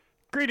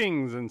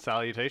Greetings and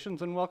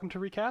salutations, and welcome to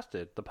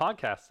Recasted, the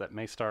podcast that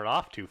may start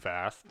off too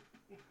fast,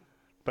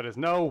 but is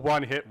no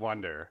one-hit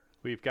wonder.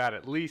 We've got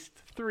at least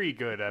 3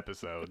 good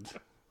episodes.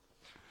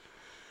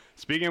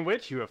 Speaking of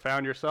which, you have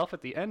found yourself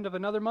at the end of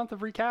another month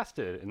of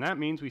Recasted, and that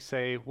means we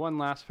say one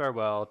last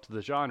farewell to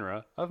the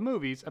genre of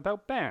movies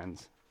about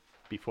bands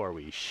before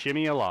we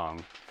shimmy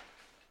along.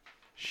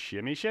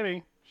 Shimmy,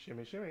 shimmy.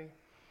 Shimmy, shimmy.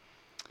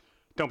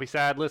 Don't be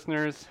sad,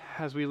 listeners,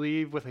 as we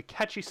leave with a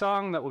catchy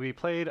song that will be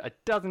played a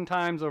dozen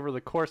times over the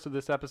course of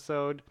this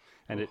episode,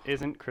 and it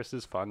isn't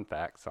Chris's fun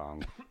fact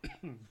song.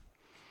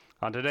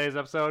 On today's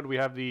episode, we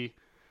have the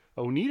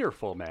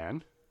Oneaterful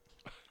Man,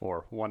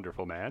 or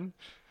Wonderful Man,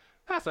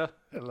 Asa.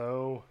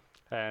 Hello.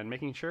 And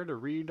making sure to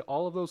read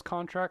all of those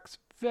contracts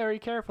very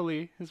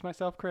carefully is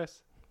myself,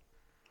 Chris.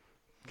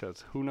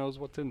 Because who knows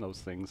what's in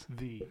those things.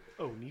 The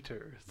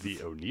Oneaters. The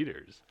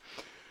Oneaters.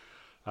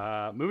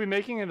 Movie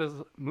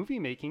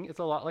making is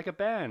a lot like a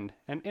band,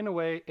 and in a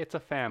way, it's a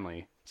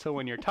family. So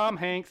when you're Tom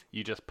Hanks,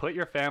 you just put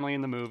your family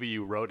in the movie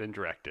you wrote and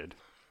directed.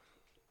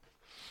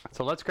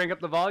 So let's crank up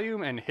the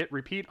volume and hit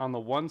repeat on the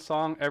one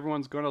song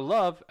everyone's going to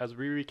love as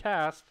we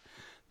recast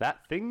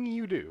That Thing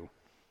You Do.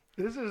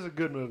 This is a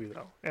good movie,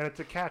 though, and it's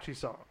a catchy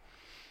song.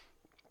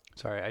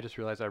 Sorry, I just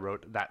realized I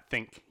wrote That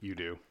Think You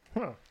Do.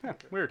 Huh. Yeah,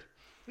 weird.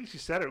 At least you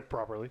said it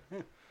properly.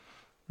 Yeah.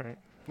 Right.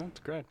 That's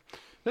great.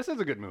 This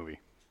is a good movie.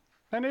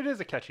 And it is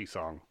a catchy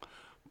song.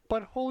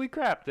 But holy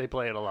crap, they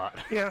play it a lot.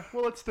 Yeah,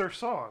 well, it's their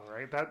song,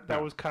 right? That Yeah.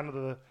 was kind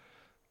of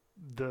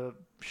the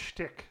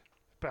shtick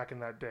back in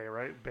that day,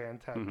 right?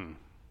 Bands had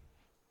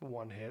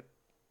one hit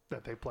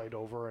that they played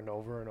over and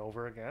over and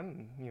over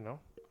again, and,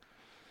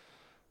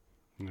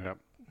 Yep.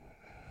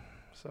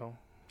 So,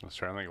 I was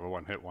trying to think of a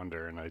one-hit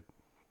wonder, and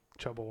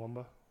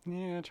Chumbawamba.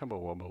 Yeah,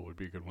 Chumbawamba would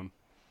be a good one.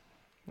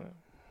 Yeah.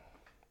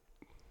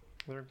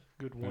 They're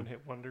good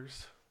one-hit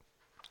wonders.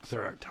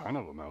 There are a ton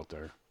of them out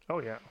there. Oh,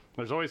 yeah.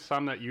 There's always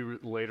some that you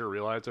later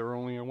realize are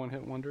only a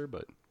one-hit wonder,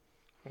 but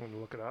I'm going to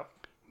look it up.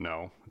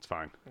 no, it's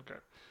fine. Okay.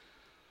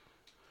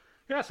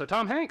 Yeah, so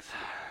Tom Hanks.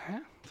 Yeah,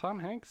 Tom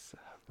Hanks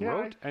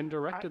wrote and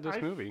directed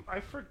this movie. I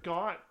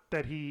forgot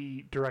that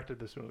he directed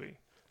this movie.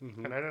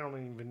 And I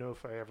don't even know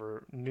if I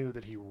ever knew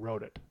that he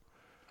wrote it.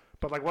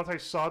 But, like, once I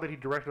saw that he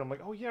directed it, I'm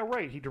like, oh, yeah,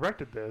 right, he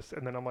directed this.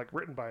 And then I'm, like,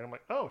 written by it. I'm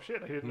like, oh,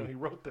 shit, I didn't know he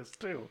wrote this,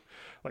 too.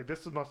 Like,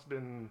 this must have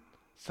been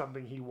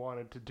something he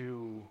wanted to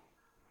do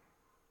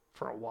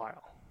for a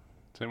while.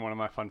 It's in one of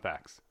my fun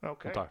facts.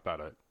 Okay. We'll talk about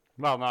it.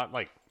 Well, not,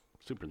 like,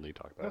 superly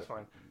talk about That's it.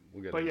 fine.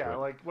 We'll get But, into yeah, it.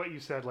 like what you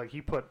said, like, he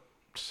put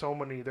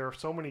there are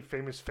so many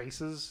famous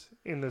faces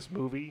in this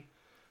movie.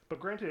 But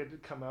granted, it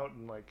did come out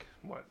in, like,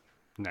 what?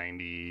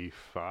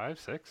 95,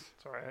 6?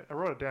 Sorry, I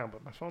wrote it down,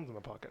 but my phone's in my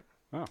pocket.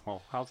 Oh,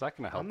 well, how's that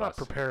going to help I'm not us?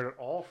 prepared at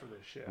all for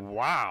this shit.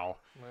 Wow.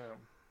 Yeah.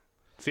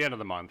 It's the end of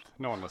the month.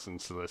 No one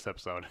listens to this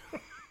episode.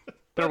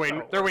 They're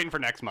waiting for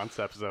next month's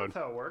episode. That's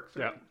how it works.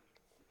 Yeah.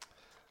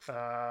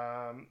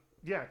 Right?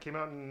 Yeah, it came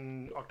out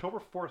on October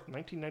 4th,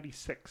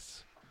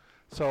 1996.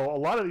 So a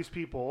lot of these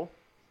people,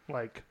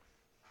 like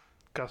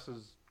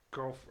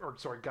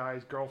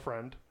Guy's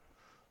girlfriend,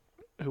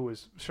 who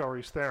was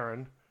Charlize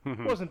Theron,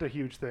 wasn't a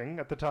huge thing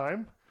at the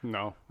time.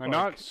 No, and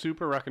Like- not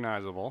super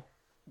recognizable.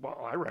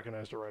 Well, I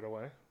recognized her right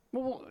away.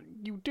 Well,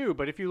 you do,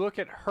 but if you look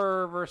at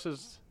her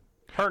versus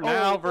her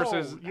now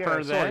versus yeah,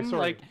 her then,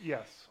 sorry. like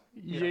Yes.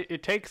 Yeah.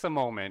 it takes a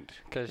moment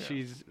because Yeah.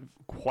 she's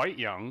quite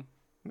young.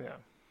 Yeah.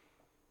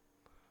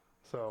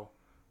 So,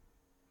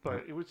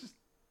 but it was just,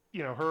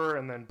 her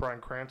and then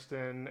Bryan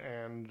Cranston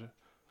and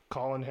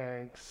Colin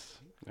Hanks.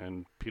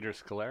 And Peter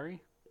Scolari?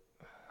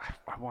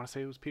 I want to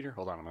say it was Peter.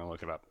 Hold on, I'm going to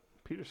look it up.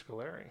 Peter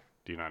Scolari.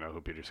 Do you not know who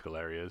Peter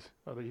Scolari is?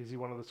 Oh, is he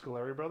one of the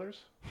Scolari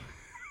brothers?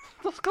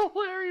 The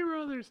Scolari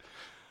brothers.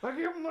 I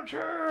give him the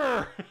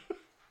chair!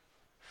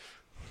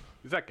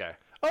 Who's that guy?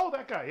 Oh,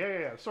 that guy.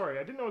 Yeah. Sorry,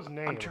 I didn't know his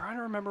name. I'm trying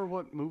to remember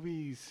what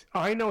movies.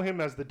 I know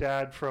him as the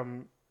dad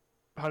from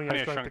Honey,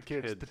 I Shrunk the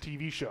Kids, Kids. the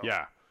TV show.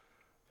 Yeah,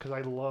 Because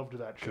I loved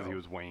that show. because he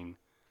was Wayne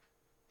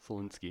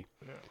Selinsky.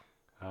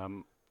 Yeah.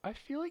 I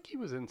feel like he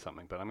was in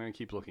something, but I'm going to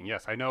keep looking.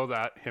 Yes, I know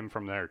him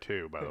from there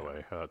too, by the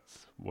way.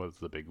 Was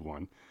the big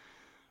one.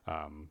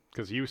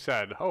 Because you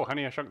said, oh,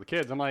 Honey, I Shrunk the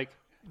Kids. I'm like,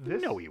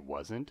 no, he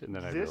wasn't. And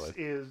then I realized. This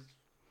is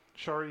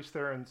Charlize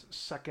Theron's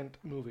second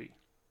movie.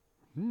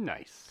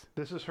 Nice.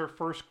 This is her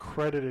first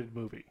credited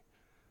movie.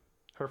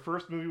 Her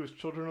first movie was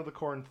Children of the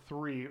Corn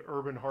 3,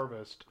 Urban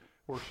Harvest,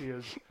 where she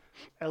is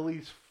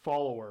Ellie's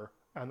follower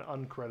and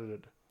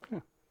uncredited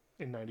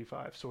in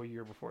 95, so a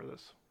year before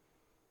this.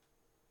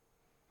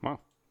 Well,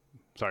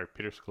 sorry,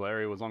 Peter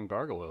Scolari was on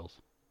Gargoyles,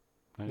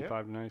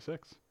 95 to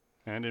 96,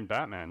 and in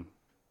Batman,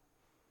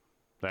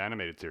 the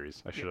animated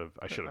series. I should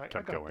have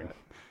kept going. That.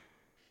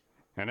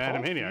 And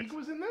Paul Animaniacs. Feig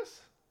was in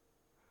this?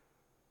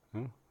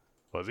 Oh,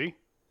 was he?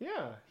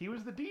 Yeah, he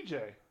was the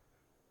DJ.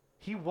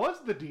 He was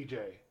the DJ.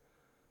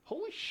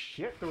 Holy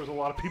shit, there was a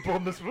lot of people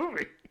in this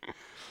movie.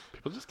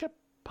 People just kept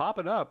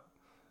popping up.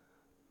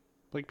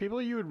 Like,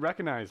 people you would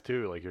recognize,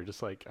 too. Like, you're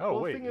just like, oh,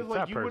 Well, wait, the thing is, it's like,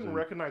 that you person. wouldn't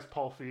recognize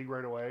Paul Feig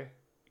right away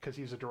because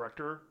he's a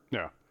director,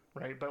 Yeah.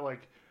 right? But,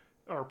 like,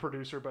 or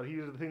producer, but he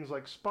did things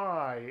like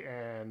Spy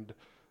and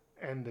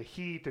The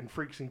Heat and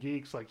Freaks and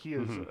Geeks. Like, he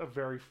is a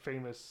very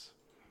famous...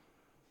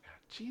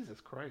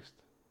 Jesus Christ.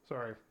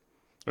 Sorry.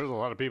 There's a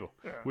lot of people.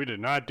 Yeah. We did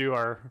not do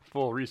our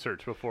full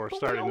research before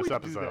starting this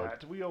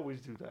episode. We always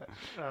do that.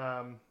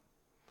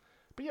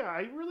 But yeah,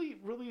 I really,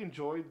 really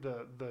enjoyed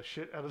the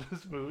shit out of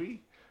this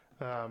movie.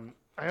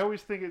 I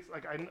always think it's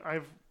like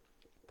I've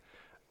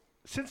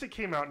since it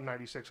came out in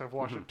 '96, I've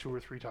watched it 2 or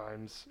 3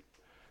 times.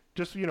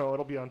 Just,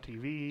 it'll be on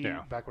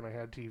TV back when I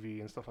had TV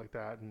and stuff like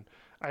that. And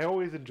I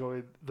always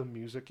enjoyed the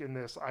music in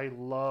this. I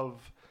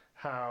love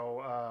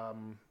how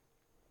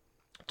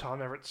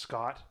Tom Everett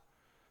Scott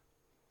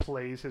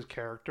plays his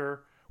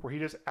character, where he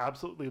just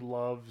absolutely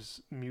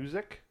loves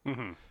music.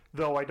 Mm-hmm.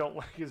 Though I don't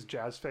like his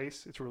jazz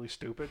face. It's really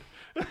stupid.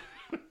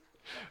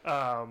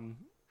 But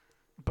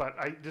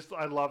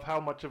I love how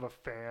much of a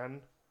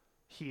fan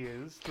he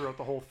is throughout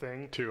the whole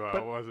thing.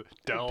 What was it?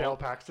 Del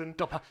Paxton.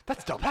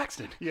 That's Del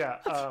Paxton. Yeah.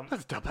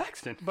 That's Del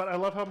Paxton. But I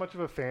love how much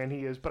of a fan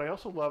he is. But I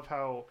also love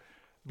how,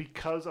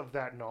 because of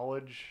that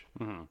knowledge,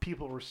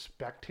 people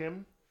respect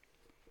him.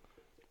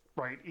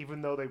 Right?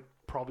 Even though they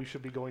probably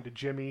should be going to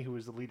Jimmy, who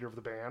is the leader of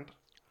the band.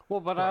 Well,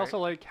 but right? I also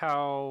like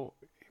how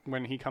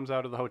when he comes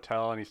out of the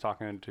hotel and he's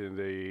talking to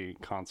the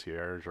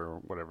concierge or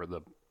whatever,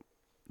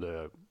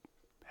 the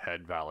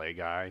head valet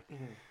guy,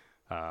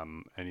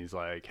 and he's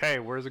like, "Hey,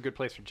 where's a good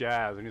place for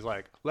jazz?" And he's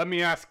like, "Let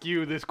me ask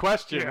you this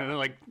question." And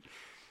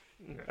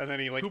then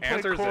he like who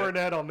answers played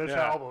cornet on this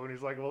album, and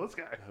he's like, "Well, this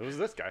guy. Who's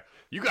this guy?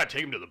 You got to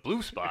take him to the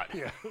blue spot."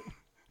 Yeah.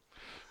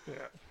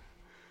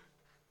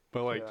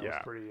 But like, it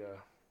was pretty.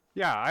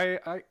 Yeah,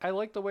 I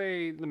like the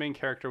way the main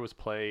character was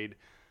played.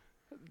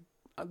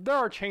 There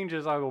are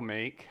changes I will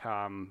make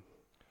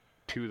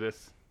to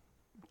this,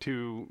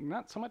 to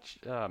not so much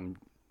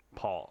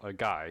Paul,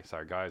 Guy.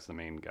 Sorry, Guy's the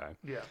main guy.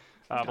 Yeah,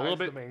 a little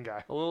bit the main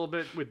guy. A little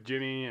bit with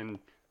Jimmy and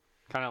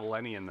kind of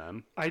Lenny and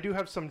them. I do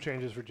have some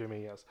changes for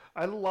Jimmy. Yes,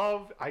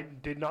 I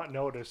did not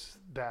notice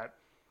that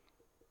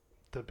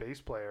the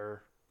bass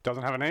player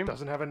doesn't have a name.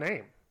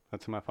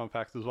 That's in my fun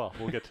facts as well.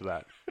 We'll get to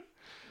that.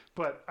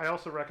 But I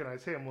also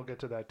recognize him. We'll get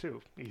to that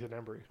too. Ethan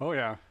Embry. Oh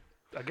yeah.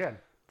 Again,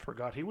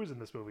 forgot he was in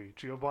this movie.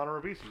 Giovanni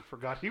Ribisi.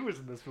 Forgot he was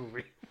in this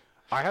movie.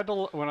 I had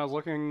to, when I was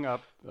looking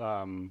up,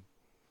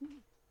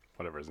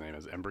 whatever his name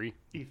is, Embry.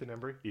 Ethan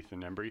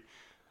Embry.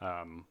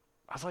 I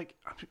was like,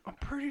 I'm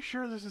pretty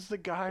sure this is the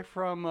guy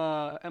from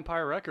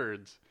Empire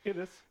Records. It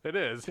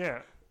is.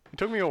 Yeah. It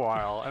took me a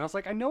while, and I was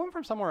like, I know him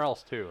from somewhere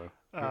else too.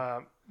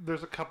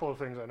 There's a couple of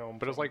things I know him.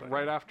 But it was like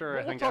right after.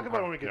 I think we'll talk about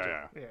it when we get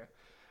to it. Yeah.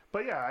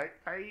 But yeah,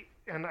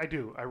 I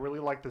do. I really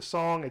like the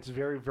song. It's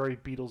very, very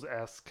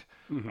Beatles-esque.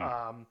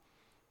 Mm-hmm.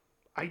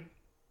 I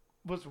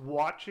was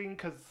watching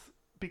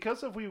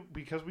because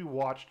we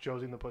watched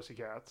Josie and the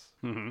Pussycats.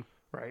 Mm-hmm.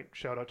 Right.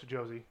 Shout out to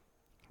Josie.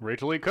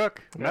 Rachel Lee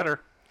Cook. Met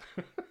her.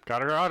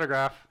 Got her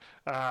autograph.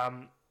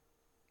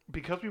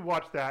 Because we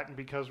watched that, and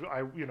because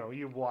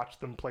you watch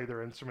them play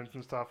their instruments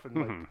and stuff, and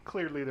like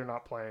clearly they're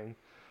not playing,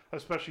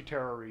 especially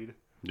Tara Reid,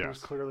 who was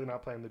clearly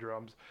not playing the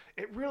drums.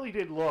 It really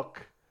did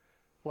look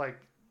like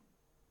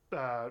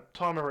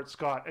Tom Everett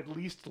Scott at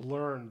least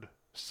learned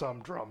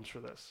some drums for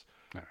this,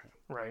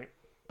 right?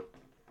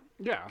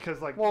 Yeah, because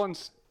and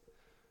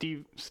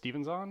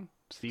Steve's on,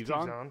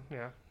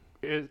 yeah,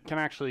 it can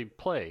actually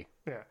play,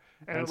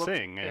 and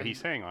sing. And he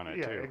sang on it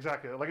too. Yeah,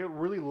 exactly. Like it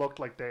really looked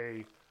like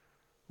they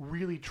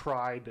really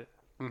tried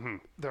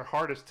their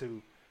hardest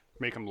to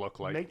make them look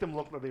like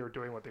they were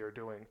doing what they were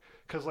doing.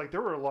 Because like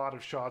there were a lot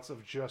of shots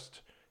of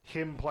just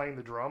him playing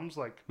the drums,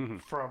 like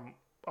from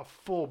a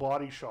full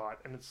body shot,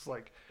 and it's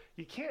like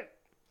you can't.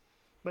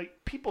 Like,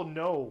 people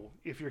know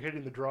if you're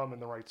hitting the drum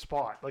in the right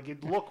spot. Like,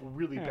 it'd look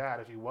really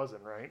bad if he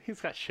wasn't, right? He's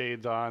got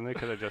shades on. They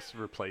could have just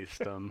replaced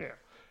them.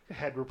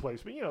 Head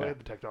replacement. They had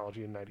the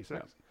technology in 96.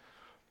 Yeah.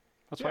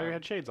 That's why he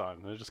had shades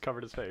on. It just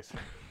covered his face.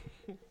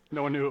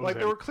 No one knew it was him.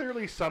 There were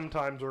clearly some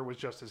times where it was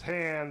just his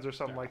hands or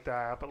something like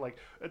that. But, like,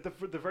 at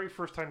the very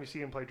first time you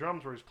see him play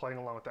drums where he's playing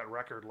along with that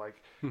record,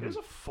 like, there's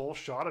a full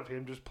shot of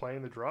him just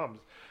playing the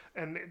drums.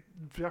 And it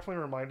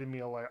definitely reminded me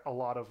a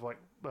lot of, like,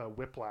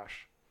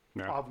 Whiplash.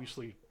 Yeah.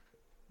 Obviously,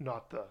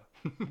 not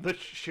the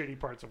shitty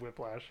parts of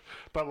Whiplash,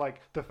 but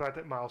like the fact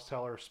that Miles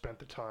Teller spent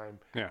the time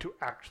to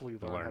actually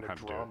learn how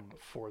to drum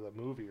for the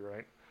movie,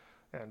 right?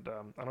 And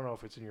I don't know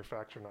if it's in your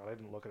facts or not. I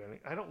didn't look at any.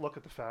 I don't look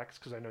at the facts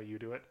because I know you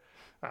do it.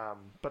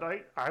 But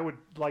I would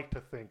like to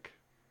think,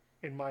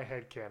 in my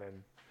head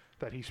canon,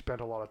 that he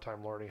spent a lot of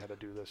time learning how to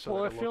do this.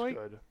 So that it looks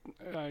good.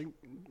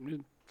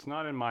 It's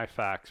not in my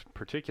facts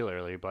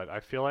particularly, but I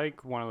feel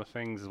like one of the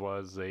things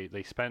was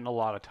they spent a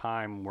lot of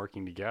time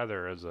working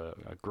together as a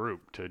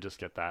group to just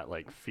get that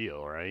like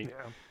feel, right?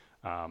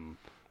 Yeah. I'm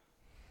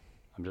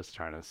just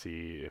trying to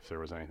see if there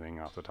was anything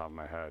off the top of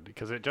my head,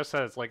 because it just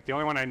says like the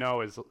only one I know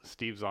is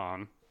Steve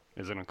Zahn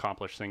is an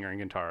accomplished singer and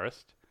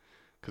guitarist,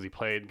 because he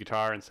played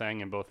guitar and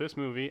sang in both this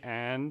movie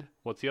and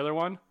what's the other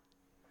one?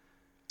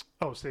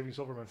 Oh, Saving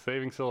Silverman.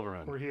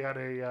 Where he had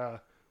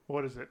a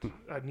what is it?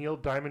 A Neil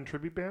Diamond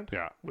tribute band?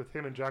 Yeah. With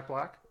him and Jack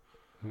Black?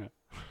 Yeah.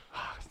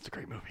 It's a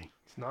great movie.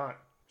 It's not.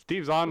 It's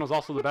Steve Zahn was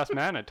also the best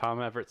man at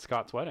Tom Everett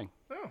Scott's wedding.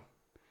 Oh.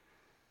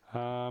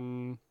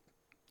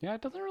 Yeah,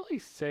 it doesn't really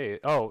say.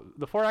 Oh,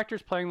 the 4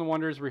 actors playing the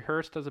Wonders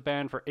rehearsed as a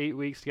band for 8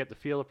 weeks to get the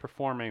feel of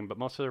performing, but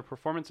most of their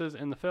performances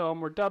in the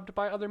film were dubbed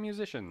by other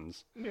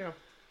musicians. Yeah.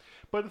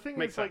 But the thing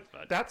Makes is, like, sense,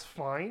 bud. that's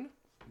fine.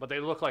 But they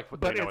look like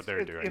they know what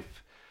they're doing.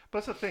 But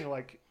that's the thing,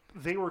 like,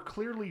 they were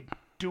clearly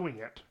doing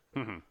it,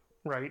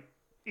 right?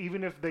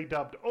 Even if they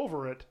dubbed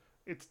over it,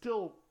 it's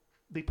still,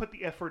 they put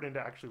the effort in to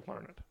actually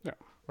learn it. Yeah.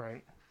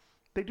 Right?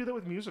 They do that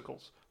with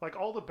musicals. Like,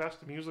 all the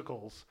best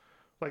musicals,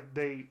 like,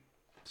 they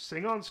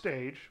sing on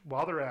stage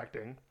while they're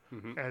acting,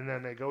 and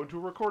then they go into a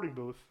recording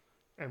booth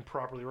and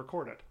properly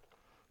record it.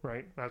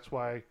 Right? That's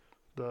why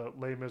the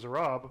Les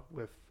Miserables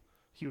with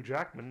Hugh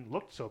Jackman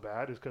looked so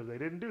bad, is because they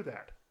didn't do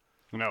that.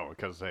 No,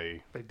 because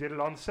they did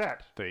it on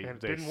set. They and it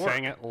they didn't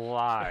sang work. it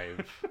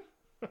live.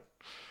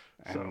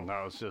 And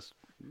that was just,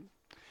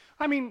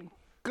 I mean,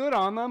 good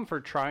on them for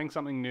trying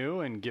something new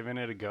and giving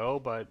it a go,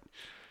 but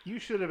You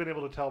should have been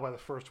able to tell by the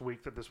first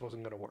week that this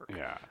wasn't going to work.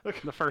 yeah,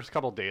 the first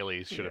couple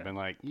dailies should have been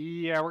like,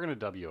 yeah, we're going to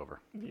dub you over.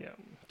 Yeah,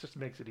 just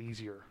makes it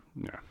easier.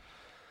 Yeah.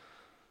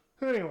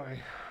 Anyway,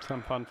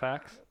 Some fun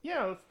facts.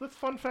 yeah, let's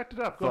fun fact it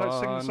up. Go ahead,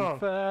 sing the song.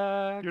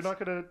 Facts. You're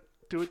not going to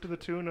do it to the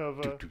tune of...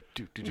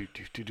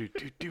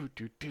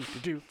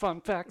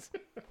 Fun facts.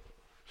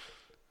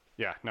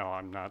 Yeah, no,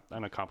 I'm not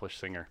an accomplished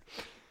singer.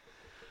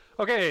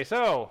 Okay,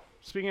 so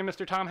speaking of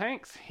Mr. Tom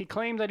Hanks, he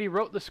claimed that he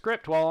wrote the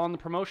script while on the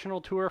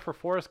promotional tour for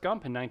Forrest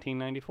Gump in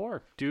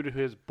 1994 due to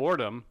his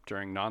boredom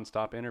during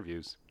nonstop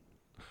interviews.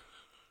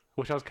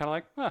 Which I was kind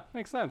of like,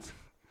 makes sense.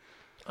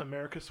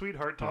 America's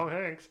Sweetheart, Tom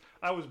Hanks.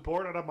 I was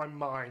bored out of my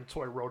mind,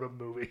 so I wrote a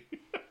movie.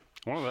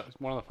 One of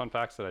the fun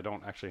facts that I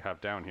don't actually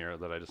have down here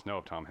that I just know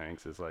of Tom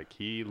Hanks is like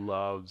he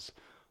loves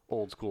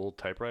old school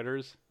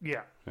typewriters.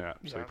 Yeah. Yeah,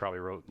 so he probably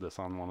wrote this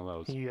on one of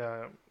those. He,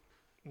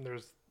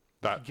 there's...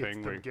 That he gets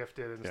thing them where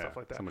gifted and stuff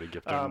like that. Somebody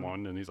gifted him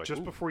one, and he's like,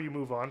 just ooh. before you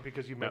move on,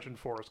 because you mentioned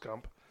Forrest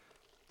Gump,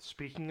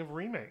 speaking of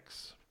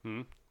remakes,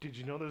 did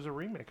you know there's a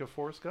remake of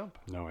Forrest Gump?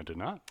 No, I did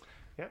not.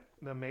 Yep,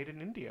 they're made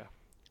in India.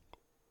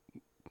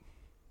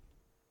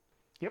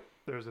 Yep,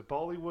 there's a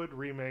Bollywood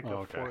remake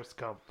of Forrest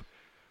Gump.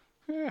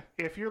 Yeah.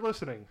 If you're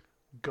listening,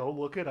 go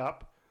look it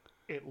up.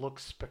 It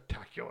looks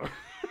spectacular.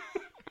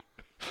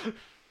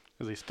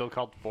 Is he still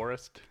called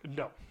Forrest?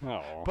 No.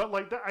 Oh. But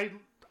like that,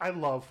 I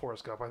love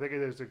Forrest Gump. I think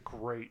it is a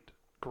great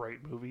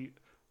movie.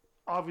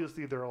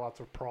 Obviously, there are lots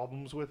of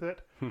problems with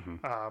it.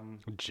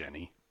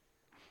 Jenny's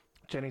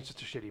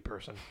just a shitty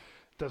person.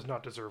 Does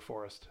not deserve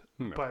Forrest.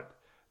 No. But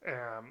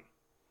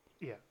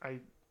yeah, I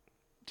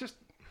just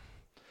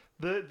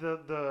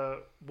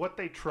the what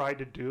they tried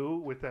to do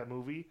with that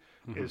movie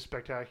is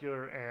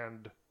spectacular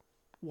and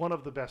one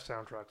of the best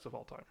soundtracks of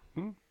all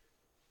time.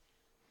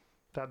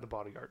 That and The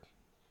Bodyguard.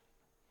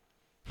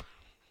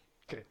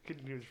 Okay,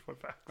 continue with your fun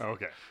facts.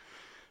 Okay.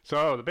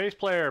 So, the bass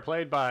player,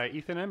 played by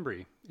Ethan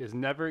Embry, is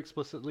never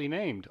explicitly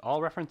named. All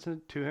references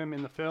to him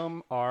in the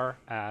film are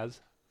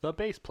as the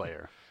bass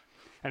player.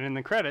 And in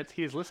the credits,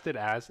 he is listed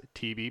as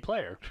TB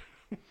player.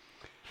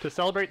 To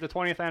celebrate the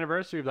 20th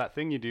anniversary of That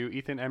Thing You Do,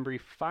 Ethan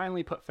Embry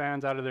finally put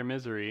fans out of their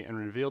misery and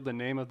revealed the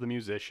name of the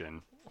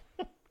musician.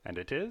 And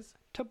it is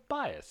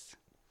Tobias.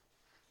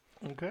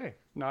 Okay.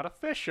 Not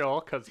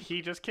official, because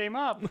he just came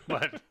up,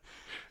 but...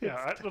 Yeah,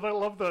 I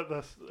love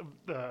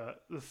the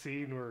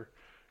scene where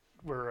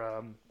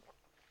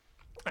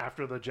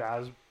after the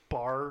jazz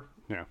bar,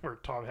 where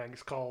Tom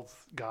Hanks calls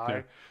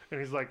Guy, and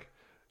he's like,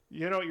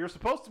 you know, you're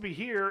supposed to be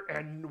here,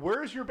 and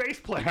where's your bass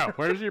player? Yeah,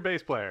 where's your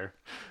bass player?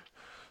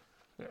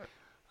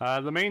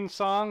 The main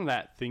song,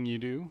 That Thing You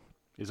Do,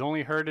 is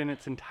only heard in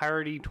its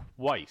entirety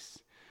twice.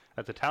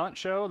 At the talent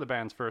show, the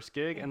band's first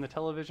gig, and the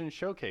television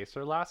showcase,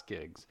 their last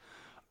gigs.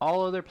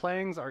 All of their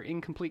playings are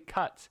incomplete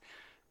cuts,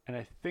 and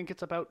I think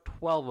it's about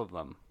 12 of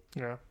them.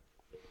 Yeah.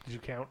 Did you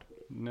count?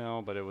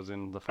 No, but it was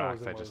in the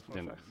facts. I just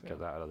didn't facts, get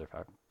that other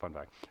fun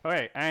fact.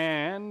 Okay,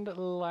 and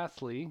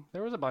lastly,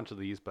 there was a bunch of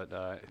these, but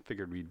I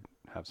figured we'd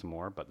have some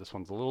more, but this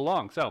one's a little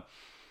long. So,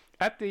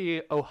 at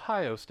the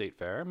Ohio State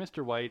Fair,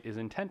 Mr. White is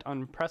intent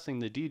on impressing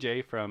the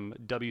DJ from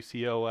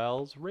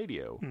WCOL's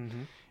radio.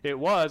 It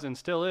was, and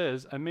still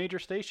is, a major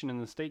station in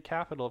the state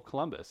capital of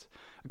Columbus.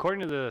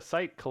 According to the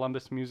site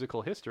Columbus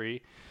Musical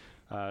History,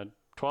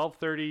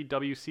 1230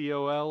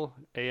 WCOL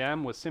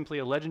AM was simply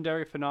a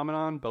legendary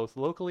phenomenon both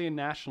locally and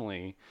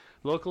nationally.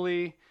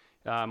 Locally,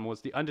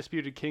 was the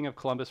undisputed king of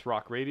Columbus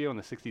rock radio in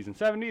the 60s and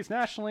 70s.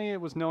 Nationally, it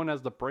was known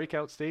as the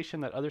breakout station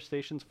that other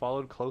stations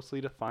followed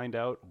closely to find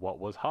out what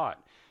was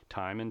hot.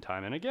 Time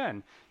and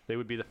again. They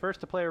would be the first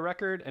to play a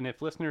record, and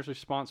if listeners'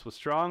 response was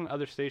strong,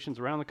 other stations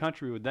around the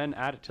country would then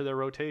add it to their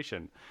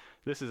rotation.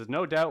 This is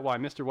no doubt why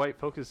Mr. White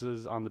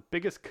focuses on the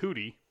biggest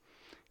cootie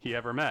he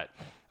ever met.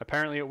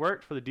 Apparently it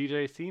worked for the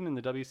DJ scene in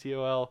the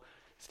WCOL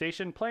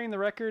station playing the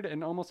record,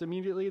 and almost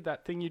immediately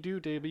That Thing You Do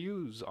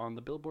debuts on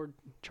the Billboard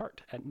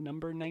chart at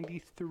number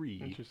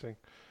 93. Interesting.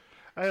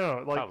 I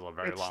don't know. Like, That was a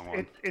very long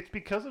one. It's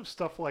because of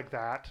stuff like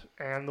that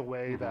and the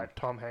way that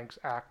Tom Hanks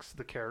acts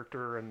the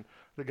character and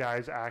the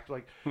guys act.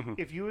 Like,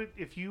 if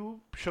you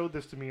showed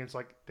this to me, it's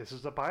like, this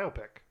is a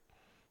biopic.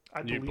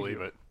 I'd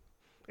believe it.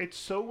 It's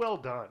so well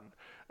done.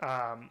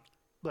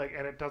 Like,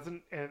 and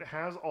it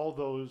has all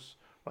those,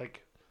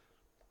 like,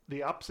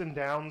 the ups and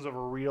downs of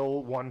a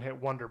real one-hit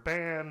wonder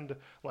band,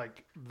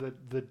 like the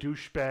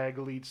douchebag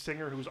lead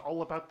singer who's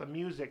all about the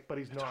music, but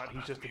he's not.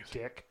 He's just a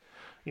dick,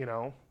 you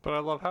know. But I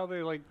love how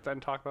they like then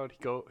talk about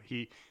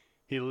he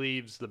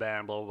leaves the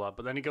band, blah blah blah,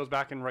 but then he goes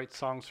back and writes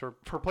songs for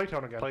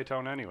Playtone again.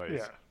 Playtone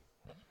anyways.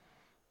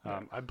 Yeah.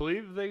 I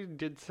believe they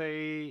did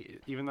say,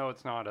 even though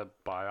it's not a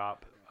biop,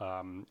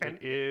 it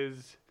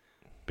is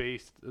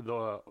based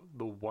the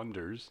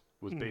Wonders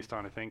was based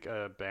on, I think,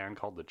 a band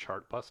called the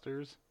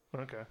Chartbusters.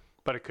 Okay.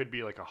 But it could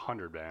be like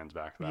 100 bands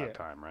back that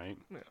time, right?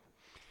 Yeah.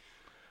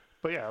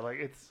 But yeah,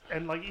 like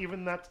like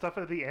even that stuff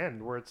at the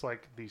end where it's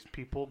like these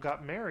people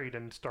got married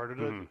and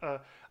started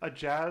a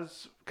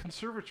jazz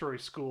conservatory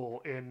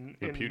school in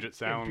Puget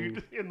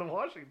Sound in the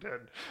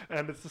Washington,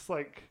 and it's just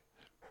like,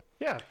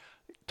 yeah,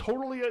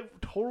 totally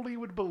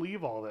would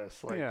believe all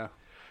this, like, yeah,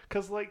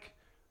 because like,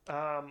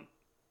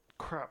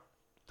 crap,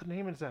 the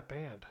name is that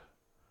band.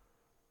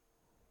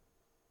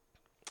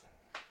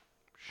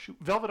 Shoot,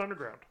 Velvet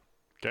Underground.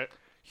 Okay.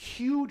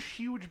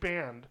 Huge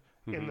band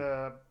in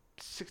the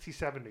 60s,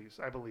 70s,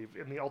 I believe,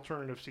 in the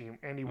alternative scene,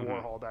 Andy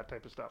Warhol, that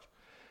type of stuff.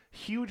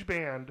 Huge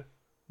band,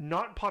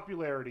 not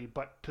popularity,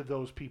 but to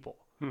those people,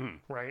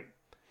 right?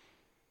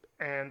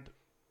 And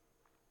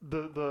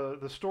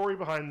the story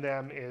behind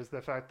them is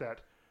the fact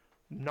that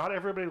not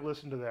everybody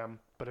listened to them,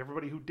 but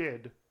everybody who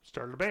did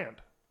started a band.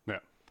 Yeah.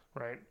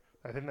 Right?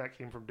 I think that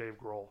came from Dave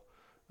Grohl.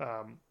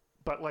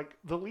 But like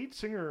the lead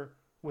singer,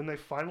 when they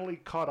finally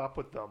caught up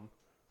with them,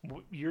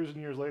 years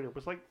and years later,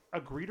 was like a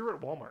greeter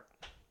at Walmart.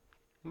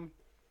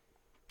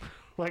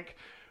 Like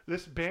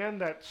this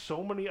band that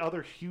so many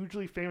other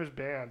hugely famous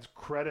bands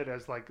credit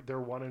as like their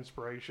one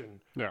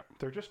inspiration. Yeah.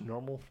 They're just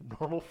normal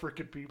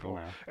freaking people.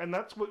 Yeah. And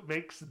that's what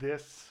makes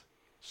this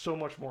so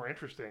much more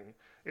interesting,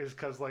 is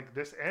because like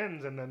this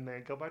ends and then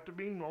they go back to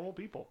being normal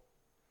people.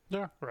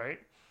 Yeah. Right?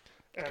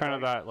 And kind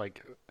of that,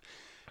 like,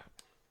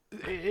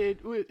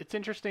 it's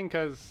interesting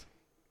because,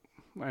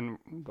 and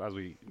as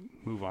we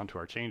move on to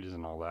our changes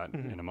and all that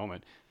in a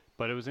moment,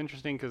 but it was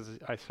interesting because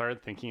I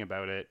started thinking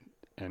about it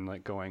and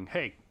like going,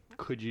 hey,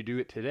 could you do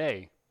it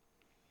today?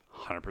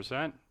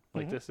 100%.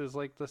 Like this is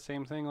like the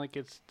same thing. Like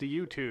it's the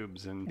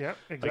YouTubes and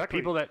exactly. like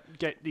people that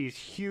get these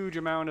huge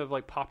amount of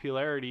like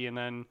popularity and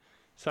then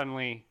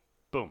suddenly,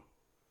 boom.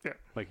 Yeah.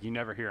 Like you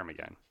never hear them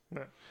again.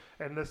 Yeah.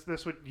 And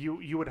this would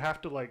you would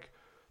have to like,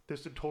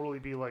 this would totally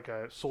be like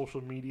a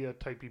social media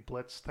typey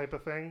blitz type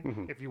of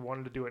thing. If you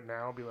wanted to do it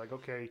now, be like,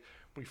 okay,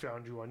 we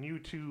found you on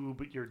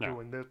YouTube, you're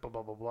doing this, blah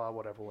blah blah blah,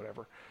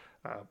 whatever.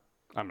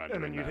 I'm not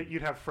doing that. And then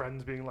you'd have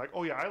friends being like,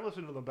 oh yeah, I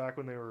listened to them back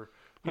when they were,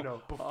 you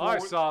know, before I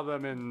saw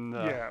them in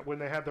when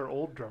they had their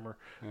old drummer.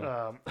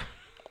 Yeah.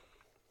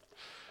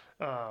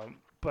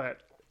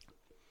 But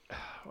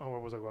where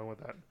was I going with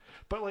that?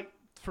 But like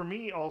for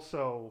me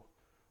also,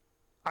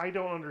 I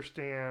don't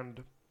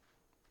understand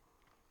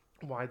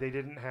why they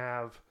didn't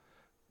have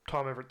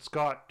Tom Everett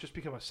Scott just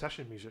become a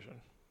session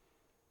musician.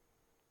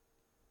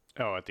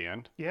 Oh, at the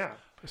end? Yeah.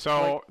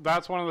 So like,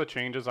 that's one of the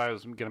changes I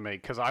was going to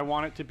make, because I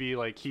want it to be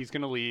like he's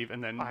going to leave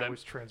and then... I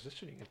was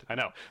transitioning into I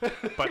know.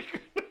 But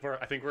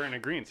I think we're in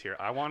agreement here.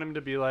 I want him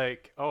to be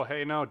like, oh,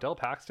 hey, no, Del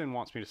Paxton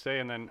wants me to stay.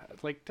 And then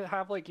like to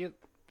have like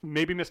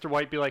maybe Mr.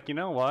 White be like, you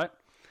know what?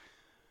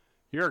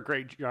 You're a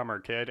great drummer,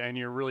 kid, and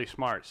you're really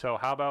smart. So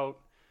how about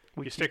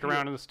you stick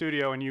around in the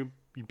studio and you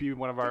be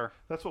one of our...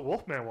 That's what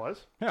Wolfman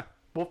was. Yeah.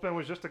 Wolfman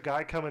was just a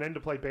guy coming in to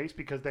play bass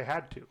because they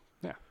had to.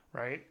 Yeah.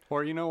 Right?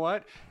 Or you know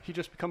what? He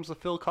just becomes the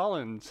Phil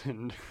Collins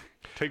and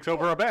takes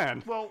over a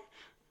band. Well,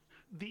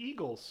 the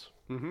Eagles.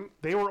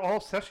 They were all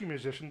session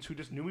musicians who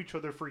just knew each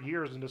other for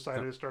years and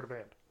decided to start a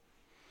band.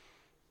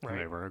 Right?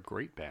 And they were a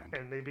great band.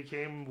 And they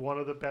became one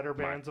of the better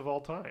bands of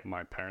all time.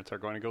 My parents are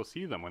going to go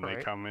see them when they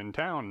come in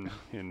town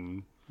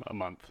in a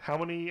month. How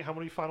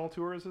many final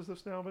tours has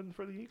this now been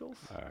for the Eagles?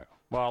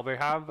 Well, they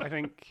have, I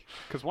think,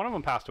 because one of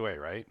them passed away,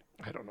 right?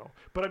 I don't know,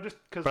 but I'm just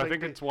because I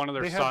think it's one of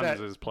their sons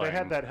is playing. They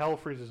had that Hell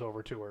Freezes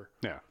Over tour.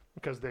 Yeah,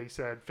 because they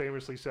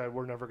famously said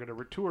we're never going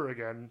to tour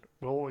again.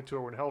 We'll only tour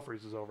when Hell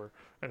freezes over,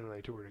 and then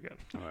they toured again.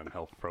 And then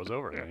Hell froze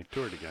over, and they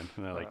toured again,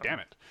 and they're like, "Damn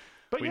it,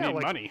 but we need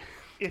money."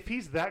 If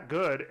he's that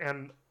good,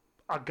 and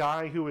a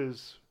guy who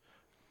is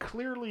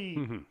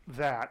clearly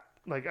that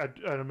like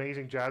an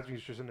amazing jazz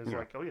musician is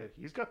like, oh yeah,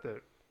 he's got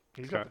the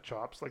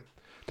chops. Like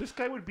this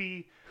guy would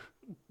be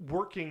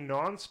working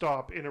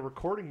nonstop in a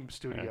recording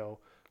studio.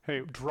 Yeah.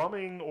 Hey,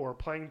 drumming or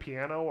playing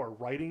piano or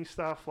writing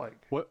stuff like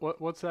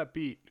what's that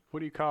beat?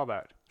 What do you call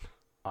that?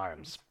 I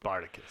am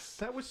Spartacus.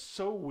 That was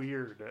so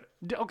weird.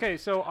 Okay,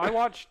 so I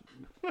watched.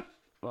 Well,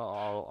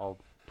 I'll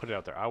put it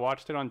out there. I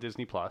watched it on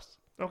Disney Plus.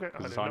 Okay,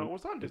 I didn't know it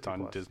was on Disney Plus. It's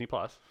on Disney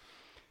Plus,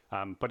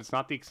 but it's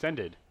not the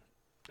extended.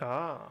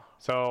 Ah.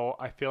 So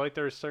I feel like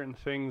there's certain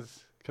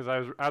things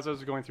Because as I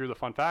was going through the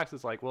fun facts,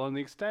 it's like, well, in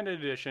the extended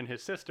edition,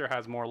 his sister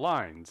has more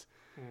lines.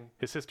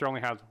 His sister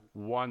only has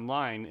one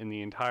line in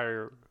the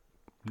entire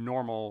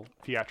normal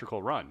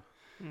theatrical run,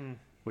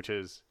 which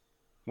is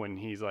when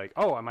he's like,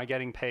 "Oh, am I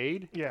getting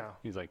paid?" Yeah.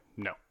 He's like,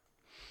 "No."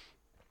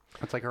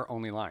 That's like her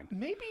only line.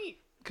 Maybe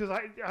because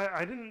I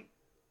didn't.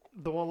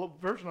 The one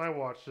version I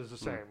watched is the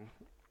same,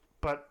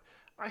 but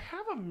I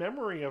have a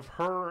memory of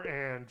her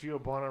and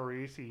Giovanna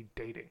Ribisi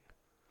dating.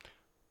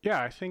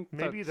 Yeah, I think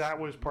Maybe that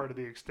was part of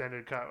the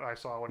extended cut I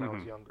saw when I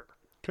was younger.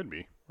 Could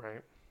be.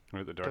 Right.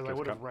 Or the Because I director's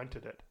would have cut.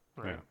 rented it.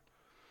 Right. Yeah.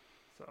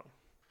 So.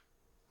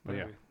 But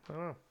Maybe. yeah. I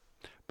don't know.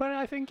 But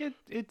I think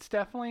it's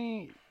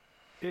definitely,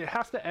 it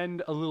has to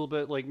end a little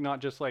bit like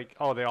not just like,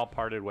 oh, they all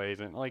parted ways,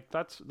 and like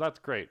that's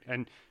great,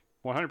 and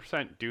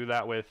 100% do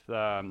that with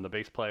the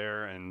bass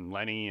player and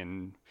Lenny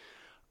and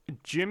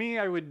Jimmy.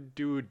 I would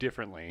do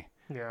differently.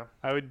 Yeah.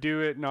 I would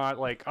do it not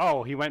like,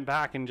 oh, he went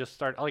back and just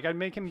start like, I'd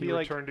make him He be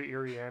like, returned to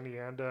Erie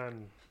Anda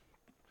and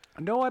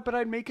no, but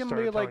I'd make him be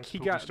started like telling he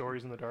spooky got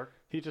stories in the dark.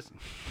 he just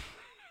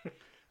I'd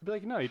be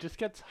like, no, he just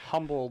gets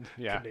humbled.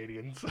 Yeah,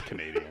 Canadians.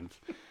 Canadians.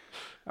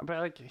 But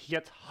like he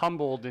gets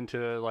humbled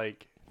into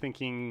like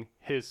thinking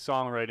his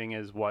songwriting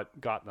is what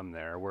got them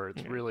there, where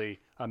it's really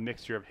a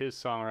mixture of his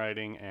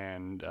songwriting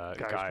and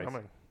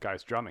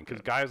guys drumming.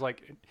 Because guys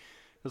like it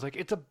was like,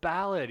 it's a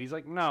ballad. He's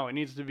like, no, it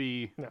needs to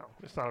be. No,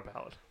 it's not a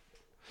ballad.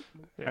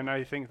 Yeah. And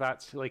I think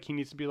that's like, he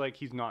needs to be like,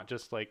 he's not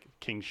just like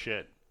king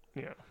shit.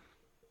 Yeah.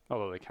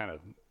 Although they kind of,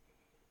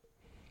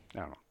 I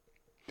don't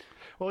know.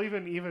 Well,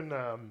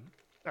 even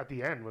at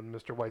the end when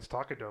Mr. White's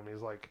talking to him,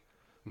 he's like,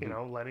 you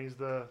know, Lenny's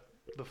the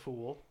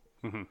fool,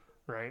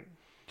 right?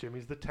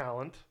 Jimmy's the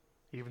talent.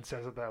 He even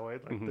says it that way,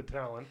 like the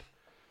talent,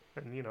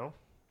 and you know,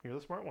 you're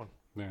the smart one.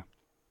 Yeah.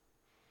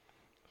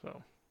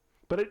 So,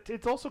 but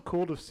it's also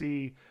cool to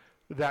see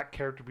that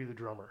character be the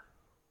drummer.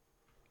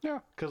 Yeah.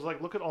 Because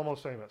like, look at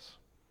Almost Famous.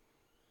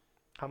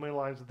 How many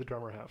lines did the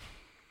drummer have?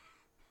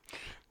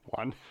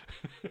 One.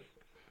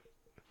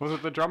 Was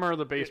it the drummer or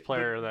the bass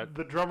player that?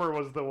 The drummer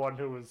was the one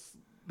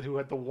who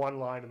had the one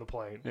line in the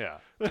plane. Yeah.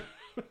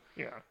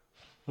 Yeah.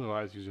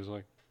 Otherwise, he's just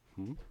like,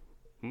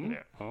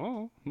 Yeah.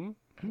 Oh. Yeah.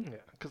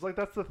 Because like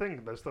that's the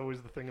thing. That's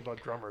always the thing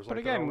about drummers. But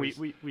like, again,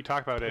 we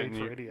talk about it. paid And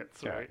for you,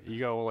 idiots, yeah, right? you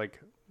go like,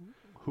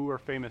 who are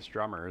famous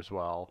drummers?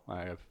 Well,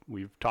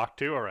 we've talked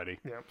to already.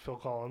 Yeah. Phil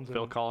Collins.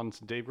 Phil Collins,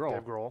 Dave Grohl.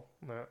 Dave Grohl.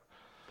 Yeah.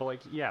 But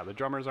like, yeah, the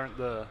drummers aren't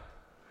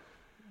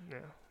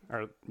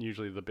are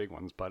usually the big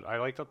ones. But I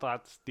like that.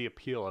 That's the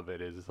appeal of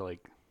it. Is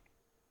like,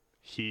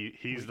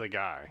 he's the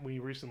guy. We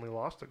recently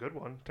lost a good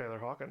one, Taylor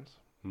Hawkins.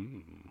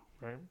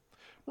 Right.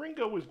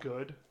 Ringo was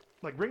good.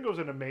 Like Ringo's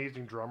an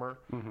amazing drummer,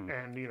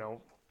 and you know,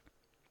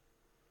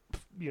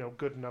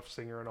 good enough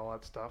singer and all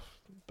that stuff.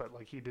 But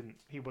like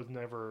he was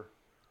never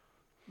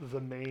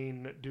the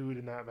main dude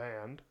in that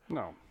band.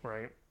 No.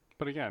 Right.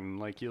 But again,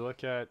 like you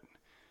look at.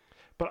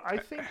 But I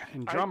think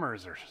and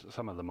drummers are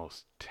some of the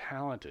most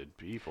talented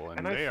people,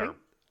 and they are.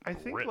 I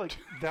think like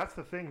that's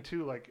the thing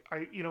too. Like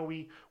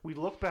we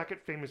look back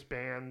at famous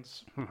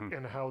bands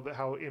and how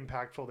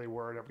impactful they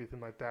were and everything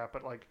like that.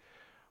 But like,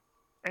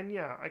 and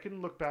yeah, I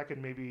can look back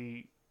and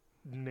maybe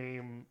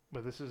name.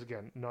 But this is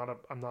again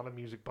I'm not a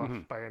music buff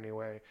by any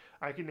way.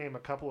 I can name a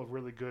couple of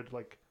really good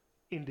like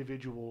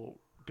individual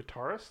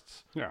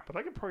guitarists. Yeah. But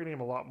I could probably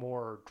name a lot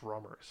more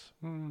drummers.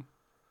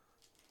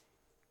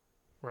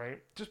 Right.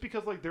 Just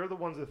because like they're the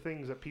ones the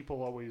things that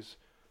people always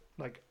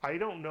like. I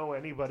don't know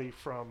anybody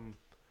from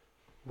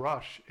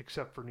Rush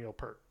except for Neil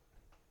Peart.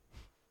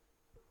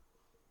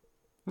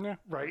 Yeah.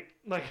 Right?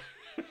 Like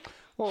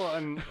well,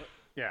 and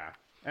yeah.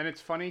 And it's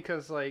funny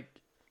because like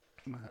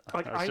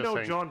I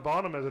know John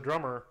Bonham as a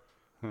drummer.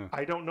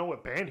 I don't know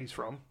what band he's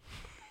from.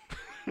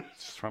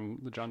 It's from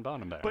the John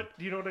Bonham band. But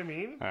do you know what I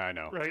mean? I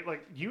know. Right?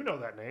 Like you know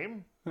that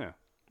name. Yeah.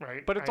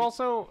 Right? But it's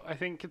also, I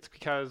think it's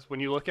because when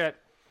you look at,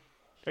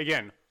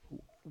 again,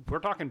 we're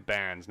talking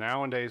bands.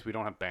 Nowadays, we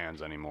don't have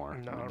bands anymore.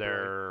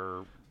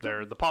 No,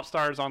 they're the pop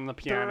stars on the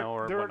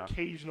piano there whatnot. are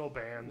occasional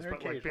bands,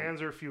 but like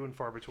bands are few and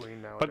far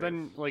between nowadays. But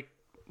then, like,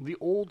 the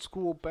old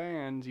school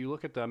bands, you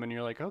look at them and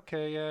you're like,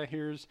 okay, yeah,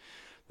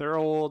 they're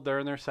old, they're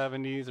in their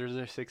 70s, they're in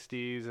their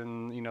 60s,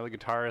 and, you know, the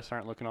guitarists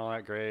aren't looking all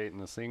that great,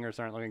 and the singers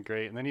aren't looking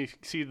great. And then you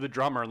see the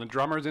drummer, and the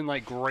drummer's in,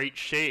 like, great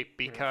shape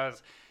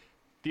because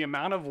the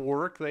amount of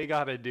work they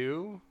got to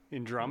do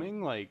in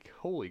drumming, like,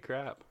 holy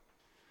crap.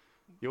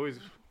 You always...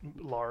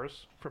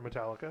 Lars from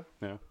Metallica.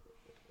 Yeah.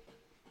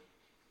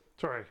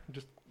 Sorry,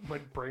 my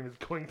brain is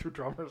going through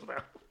drummers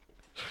now.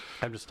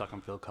 I'm just stuck on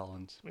Phil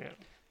Collins. Yeah.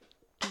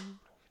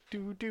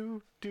 Do,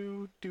 do,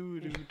 do, do,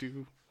 do,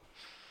 do.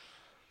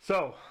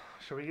 So,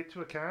 shall we get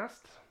to a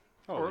cast?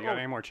 Oh, you got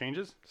any more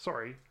changes?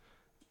 Sorry.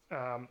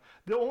 The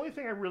only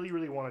thing I really,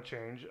 really want to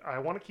change, I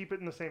want to keep it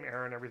in the same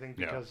era and everything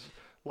because,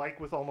 like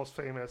with Almost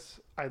Famous,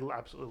 I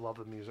absolutely love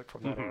the music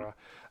from that era.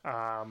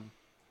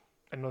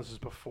 I know this is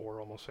before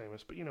Almost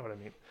Famous, but you know what I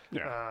mean.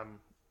 Yeah.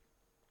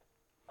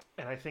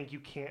 And I think you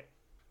can't,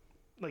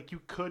 like,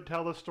 you could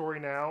tell the story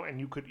now, and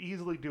you could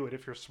easily do it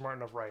if you're a smart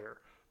enough writer.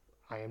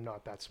 I am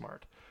not that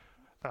smart.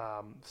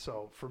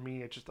 So for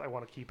me, I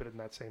want to keep it in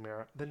that same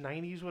era. The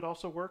 90s would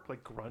also work.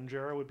 Like grunge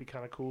era would be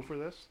kind of cool for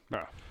this.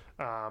 Yeah.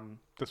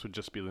 This would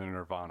just be the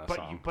Nirvana but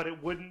song. But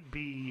it wouldn't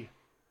be...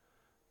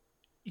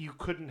 You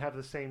couldn't have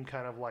the same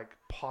kind of like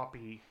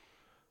poppy,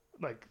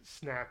 like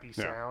snappy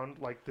sound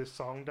like this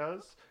song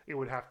does. It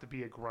would have to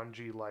be a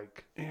grungy,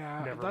 like,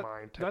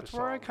 Nevermind type that's of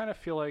where song. I kind of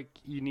feel like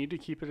you need to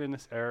keep it in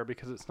this era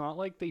because it's not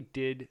like they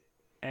did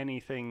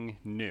anything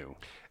new.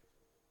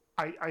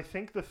 I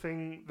think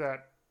the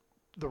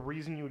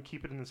reason you would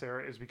keep it in this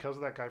era is because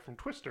of that guy from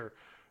Twister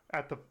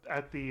at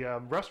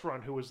the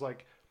restaurant who was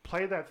like,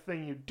 play that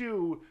thing you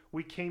do.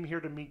 We came here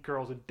to meet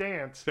girls and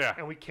dance,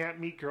 and we can't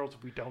meet girls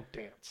if we don't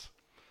dance.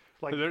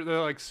 Like they're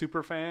like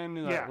super fan.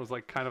 That was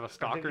like kind of a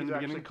stalker in the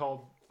beginning. Actually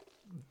called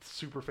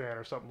super fan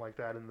or something like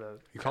that in the.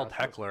 He called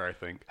Heckler, I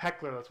think.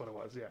 Heckler, that's what it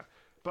was. Yeah.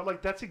 But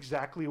like that's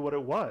exactly what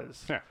it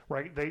was. Yeah.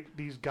 Right.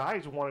 These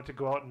guys wanted to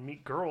go out and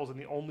meet girls, and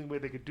the only way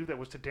they could do that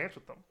was to dance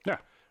with them. Yeah.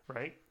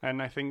 Right.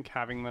 And I think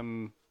having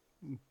them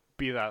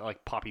be that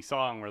like poppy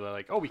song where they're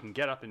like, oh, we can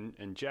get up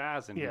and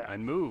jazz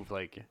and move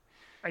like.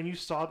 And you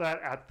saw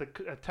that at the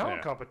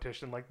talent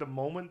competition. Like the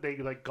moment they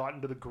like got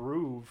into the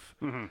groove,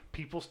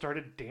 people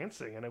started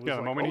dancing, and it was like,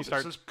 the moment he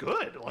starts, this is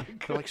good.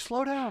 Like they're like,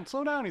 slow down.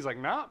 He's like,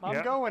 nah,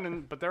 I'm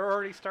going, but they're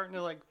already starting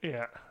to like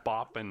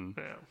bop and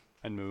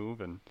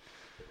move and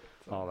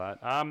all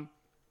that.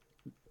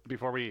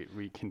 Before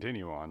we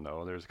continue on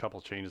though, there's a couple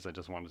changes I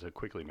just wanted to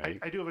quickly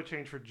make. I do have a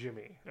change for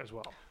Jimmy as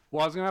well.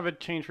 Well, I was gonna have a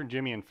change for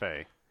Jimmy and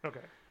Faye. Okay.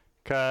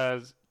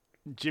 Because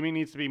Jimmy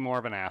needs to be more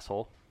of an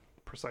asshole.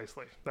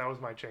 Precisely, that was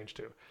my change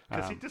too.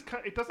 Because it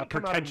doesn't a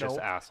come pretentious out of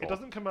asshole. It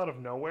doesn't come out of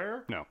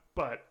nowhere. No,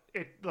 but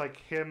it like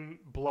him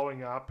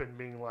blowing up and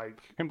being like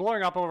him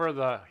blowing up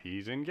over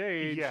he's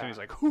engaged and he's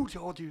like, who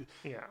told you?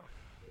 Yeah.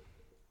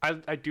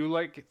 I do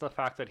like the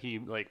fact that he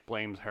like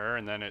blames her,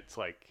 and then it's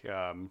like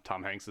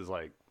Tom Hanks is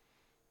like,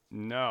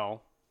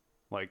 no,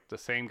 like the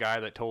same guy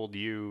that told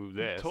you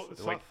this,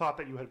 thought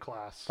that you had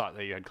class. Thought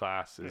that you had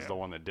class is the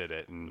one that did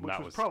it, and which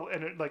that was probably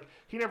like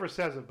he never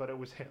says it, but it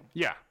was him.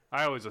 Yeah.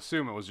 I always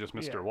assume it was just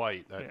Mr.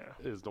 White that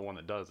is the one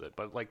that does it.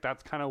 But, like,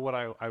 that's kind of what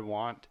I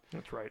want.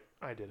 That's right.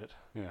 I did it.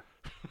 Yeah.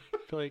 I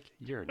feel like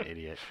you're an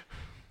idiot.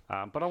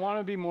 But I want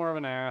to be more of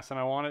an ass, and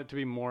I want it to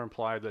be more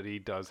implied that he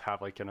does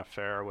have, like, an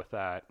affair with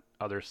that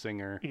other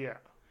singer. Yeah.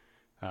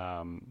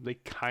 They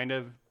kind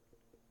of...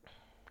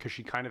 Because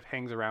she kind of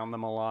hangs around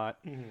them a lot.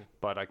 Mm-hmm.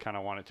 But I kind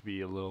of want it to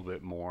be a little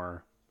bit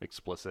more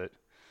explicit.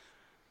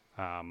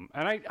 And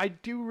I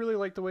do really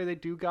like the way they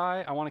do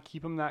Guy. I want to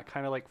keep him that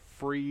kind of, like,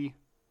 free...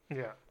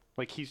 Yeah.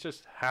 Like, he's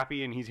just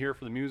happy and he's here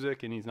for the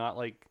music and he's not,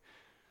 like,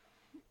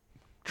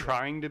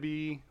 trying to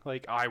be,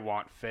 like, I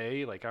want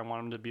Faye. Like, I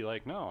want him to be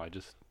like, no,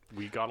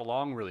 we got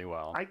along really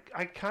well.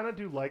 I kind of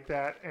do like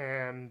that,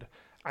 and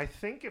I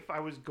think if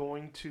I was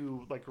going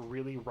to, like,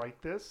 really write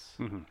this,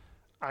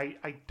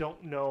 I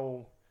don't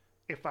know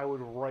if I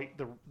would write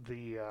the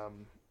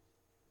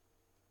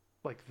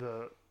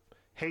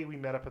hey, we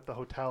met up at the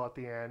hotel at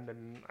the end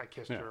and I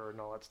kissed her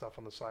and all that stuff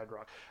on the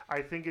sidewalk.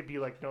 I think it'd be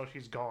like, no,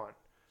 she's gone.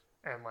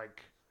 And,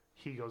 like,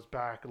 he goes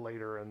back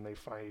later and they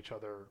find each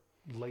other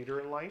later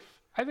in life.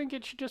 I think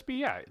it should just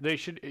be,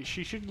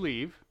 she should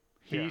leave.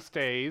 He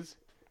stays.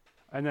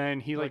 And then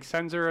he, like,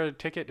 sends her a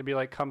ticket to be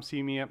like, come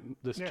see me at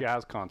this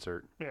jazz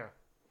concert. Yeah.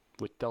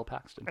 With Del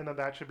Paxton. And then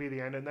that should be the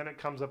end. And then it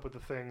comes up with the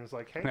things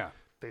like, hey,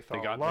 they fell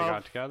in love. They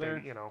got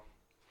together.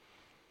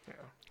 Yeah.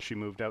 She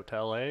moved out to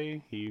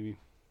L.A. He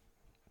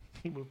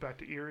moved back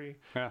to Erie.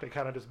 Yeah. They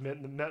kind of just met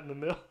in the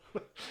middle.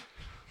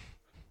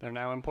 They're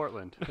now in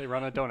Portland. They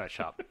run a donut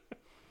shop.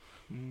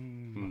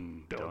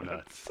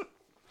 Donuts.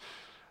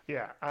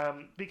 Yeah,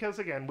 because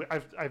again,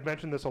 I've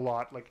mentioned this a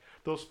lot, like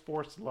those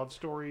forced love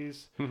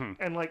stories,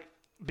 and like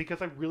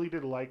because I really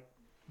did like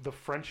the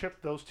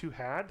friendship those two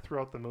had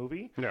throughout the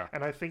movie. Yeah,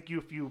 and I think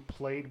if you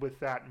played with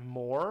that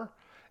more,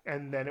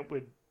 and then it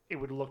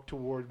would look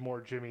toward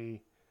more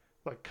Jimmy,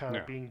 like kind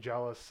of being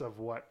jealous of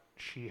what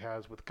she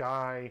has with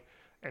Guy.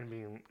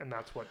 And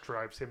that's what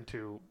drives him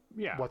to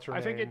what's her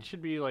name. I think it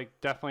should be like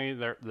definitely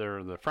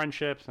they're the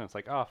friendships, and it's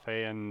like, oh,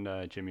 Faye and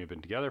Jimmy have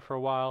been together for a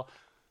while.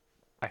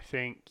 I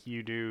think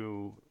you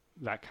do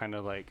that kind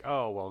of like,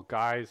 oh, well,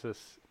 Guy's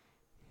this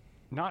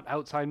not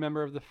outside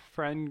member of the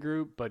friend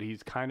group, but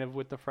he's kind of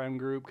with the friend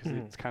group because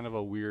it's kind of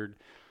a weird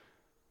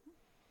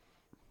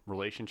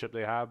relationship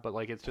they have. But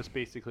like it's just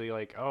basically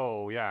like,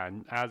 oh yeah,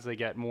 and as they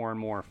get more and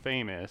more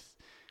famous,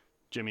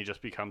 Jimmy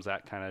just becomes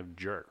that kind of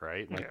jerk,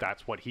 right? Like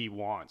that's what he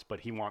wants, but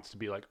he wants to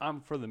be like,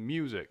 I'm for the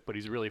music, but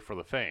he's really for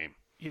the fame.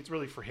 It's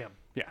really for him.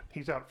 Yeah,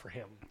 he's out for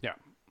him. Yeah,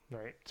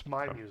 right. It's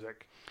my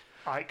music.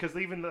 Because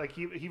even like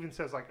he even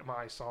says like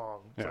my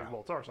song. It's like,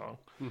 well, it's our song.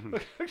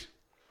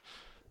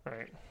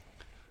 Right.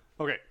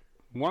 Okay.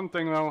 One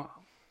thing though,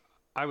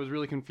 I was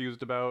really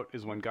confused about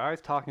is when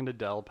Guy's talking to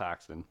Del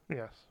Paxton.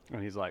 Yes.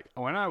 And he's like,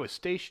 when I was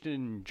stationed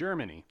in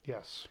Germany.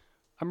 Yes.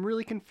 I'm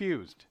really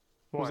confused.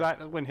 Why? Was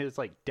that when his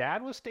like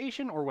dad was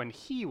stationed or when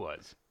he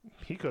was?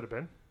 He could have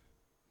been.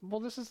 Well,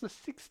 this is the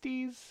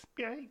 60s.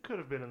 Yeah, he could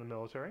have been in the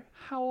military.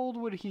 How old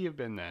would he have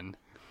been then?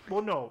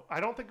 Well, no, I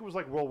don't think it was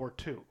like World War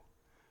II.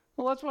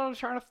 Well, that's what I was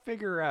trying to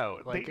figure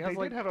out. Like, They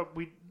did have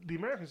the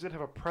Americans did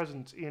have a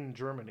presence in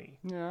Germany.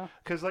 Yeah.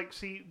 Because, like,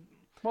 see...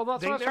 Well,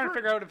 that's what I was trying to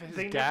figure out if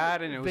his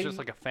dad and it was just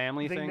like a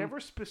family thing. They never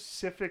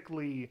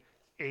specifically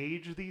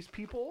age these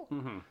people.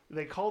 Mm-hmm.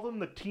 They call them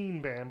the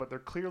teen band, but they're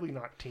clearly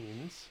not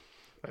teens.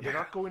 Right? They're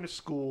not going to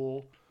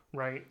school,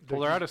 right?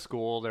 They're out of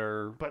school.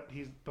 But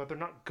they're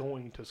not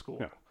going to school,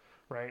 yeah.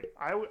 right?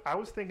 I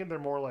was thinking they're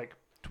more like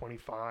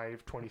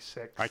 25,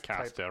 26. I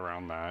cast it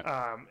around that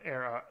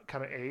era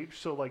kind of age.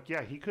 So like,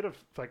 yeah, he could have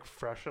like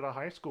fresh out of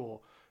high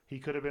school. He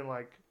could have been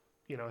like,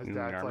 his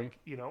dad's like,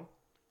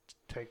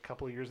 take a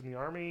couple of years in the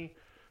army,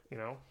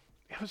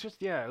 It was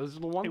just it was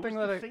the one thing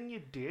that thing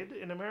you did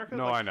in America.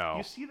 No, like, I know.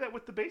 You see that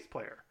with the bass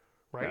player,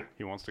 right? Yeah,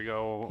 he wants to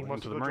go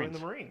into the join Marines.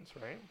 the Marines,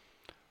 right?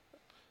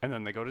 And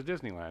then they go to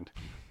Disneyland.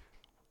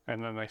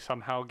 And then they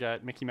somehow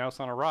get Mickey Mouse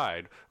on a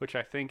ride, which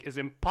I think is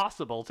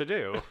impossible to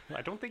do.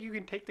 I don't think you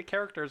can take the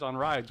characters on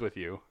rides with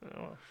you,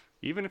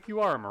 even if you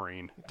are a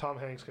Marine. Tom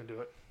Hanks can do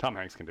it. Tom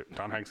Hanks can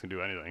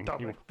do anything.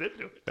 Tom Hanks did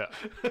do it.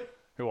 Yeah.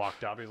 He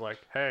walked up. He's like,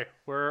 "Hey,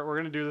 we're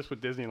gonna do this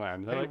with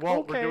Disneyland." They're Hey, like,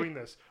 Walt, okay. we're doing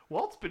this.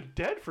 Walt's been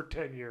dead for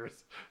 10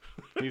 years.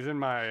 He's in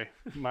my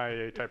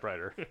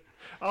typewriter.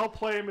 I'll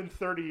play him in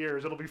 30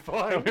 years. It'll be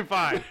fine. It'll be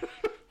fine.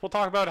 We'll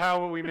talk about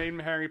how we made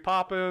Mary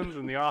Poppins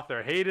and the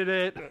author hated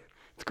it.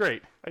 It's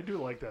great. I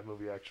do like that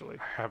movie, actually.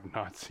 I have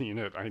not seen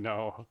it. I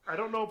know. I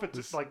don't know if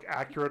it's like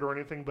accurate or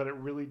anything, but it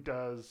really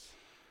does.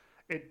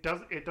 It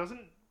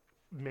doesn't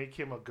make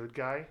him a good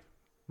guy.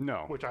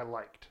 No. Which I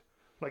liked.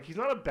 Like, he's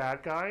not a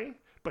bad guy,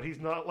 but he's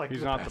not like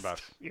he's the not best. the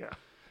best. Yeah.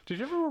 Did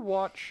you ever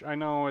watch? I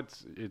know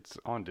it's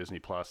on Disney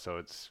Plus, so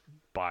it's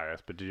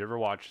biased. But did you ever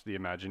watch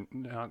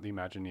not the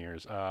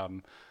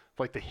Imagineers?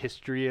 Like the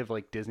history of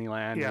like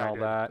Disneyland and all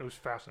that. It was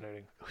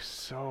fascinating. It was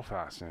so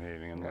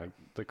fascinating, and like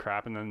the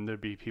crap. And then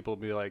there'd be people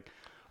be like,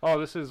 "Oh,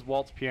 this is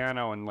Walt's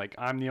piano," and like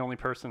I'm the only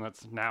person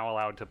that's now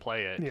allowed to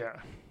play it. Yeah.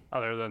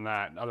 Other than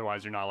that,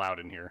 otherwise you're not allowed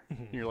in here.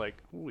 You're like,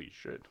 holy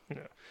shit.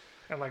 Yeah.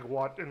 And like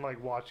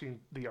watching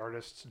the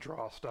artists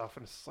draw stuff,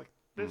 and it's like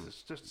this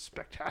is just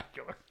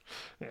spectacular.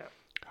 Yeah.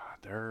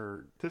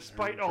 God,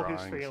 despite all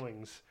his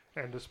failings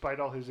and despite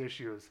all his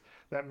issues,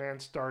 that man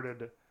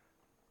started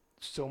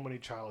so many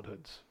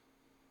childhoods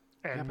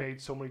and made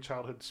so many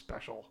childhoods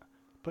special.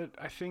 But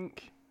I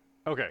think,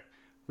 okay,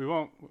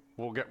 we're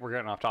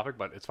getting off topic,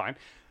 but it's fine.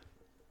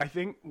 I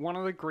think one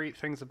of the great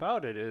things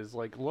about it is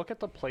like look at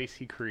the place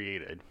he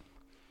created,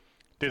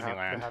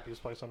 Disneyland, the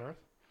happiest place on earth.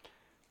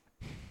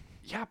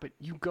 Yeah, but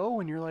you go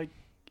and you're like,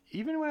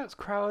 even when it's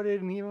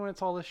crowded and even when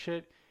it's all this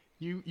shit,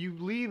 you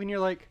leave and you're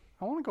like,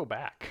 I want to go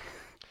back.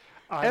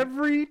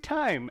 Every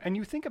time, and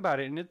you think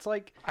about it, and it's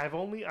like I've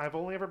only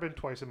ever been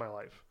twice in my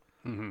life,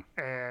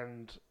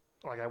 and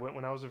like I went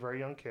when I was a very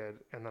young kid,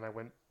 and then I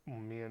went.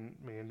 Me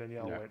and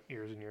Danielle went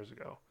years and years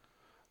ago,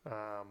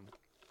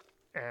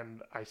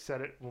 and I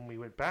said it when we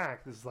went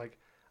back. This is like,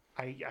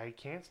 I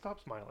can't stop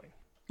smiling.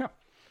 Yeah,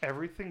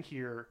 everything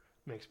here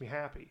makes me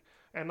happy.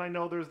 And I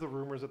know there's the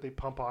rumors that they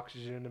pump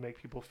oxygen in to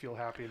make people feel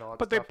happy and all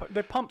that stuff. But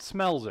they pump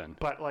smells in.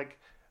 But like,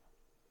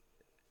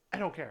 I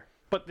don't care.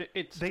 But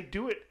they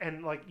do it,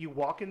 and like you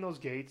walk in those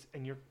gates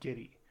and you're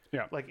giddy.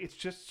 Yeah. Like it's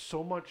just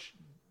so much.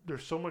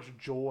 There's so much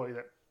joy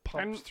that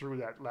pumps through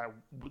that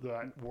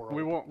world.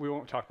 We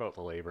won't talk about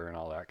the labor and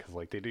all that because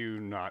like they do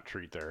not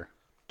treat their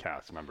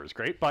cast members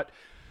great. But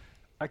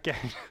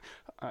again,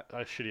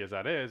 as shitty as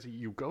that is,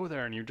 you go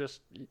there and you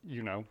just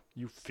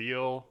you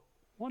feel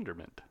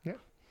wonderment. Yeah.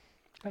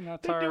 And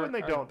that's they do and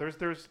they don't. There's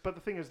but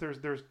the thing is there's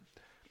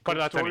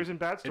good stories and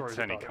bad stories. It's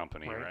any about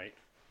company, it, right?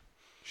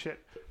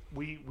 Shit,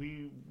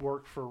 we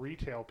work for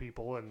retail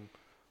people, and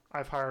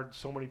I've hired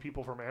so many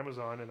people from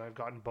Amazon, and I've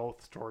gotten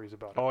both stories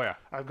about it. Oh yeah,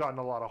 I've gotten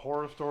a lot of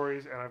horror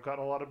stories, and I've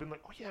gotten a lot of been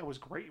like, oh yeah, it was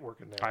great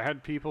working there. I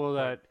had people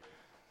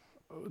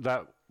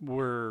that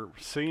were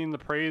singing the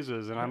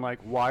praises, and I'm like,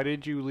 why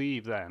did you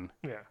leave then?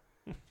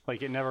 Yeah,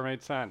 like it never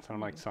made sense, and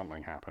I'm like,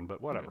 something happened,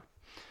 but whatever.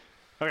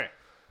 Yeah. Okay.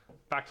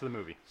 Back to the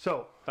movie.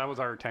 So that was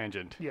our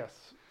tangent.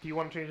 Yes. Do you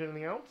want to change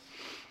anything else?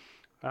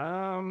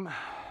 No.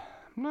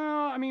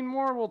 I mean,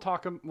 more. We'll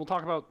talk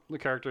about the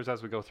characters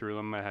as we go through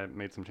them. I had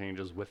made some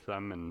changes with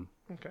them, and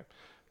okay.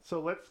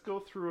 So let's go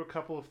through a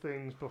couple of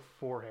things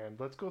beforehand.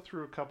 Let's go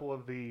through a couple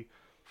of the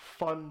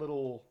fun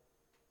little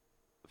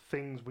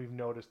things we've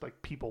noticed,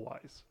 like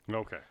people-wise.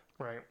 Okay.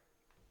 Right.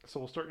 So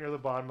we'll start near the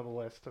bottom of the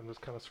list. I'm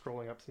just kind of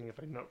scrolling up, seeing if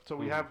I know. So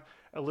we have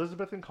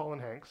Elizabeth and Colin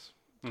Hanks,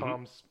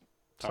 Tom's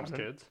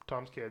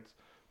kids,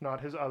 not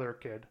his other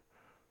kid.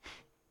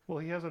 Well,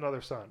 he has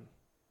another son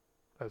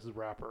as a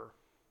rapper.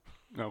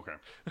 Okay.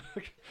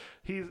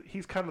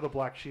 he's kind of the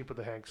black sheep of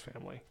the Hanks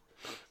family,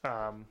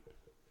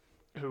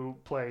 who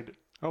played.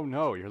 Oh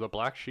no, you're the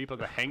black sheep of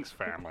the Hanks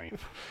family.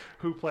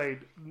 Who played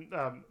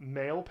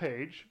male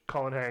Page,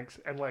 Colin Hanks,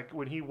 and like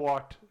when he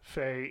walked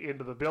Faye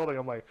into the building,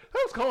 I'm like,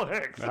 that was Colin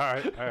Hanks. All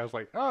right. I was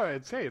like, oh,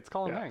 it's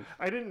Colin Hanks.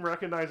 I didn't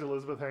recognize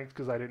Elizabeth Hanks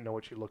because I didn't know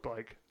what she looked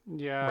like.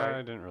 Yeah, right.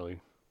 I didn't really.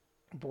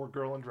 Bored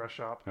girl in dress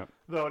shop. Yep.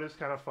 Though it is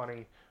kind of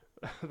funny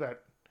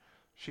that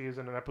she is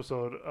in an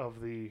episode of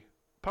the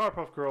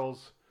Powerpuff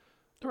Girls,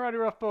 The Rowdy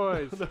Rough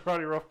Boys. the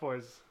Rowdy Rough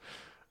Boys,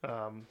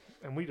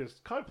 and we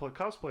just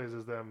cosplays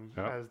as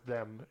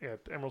them at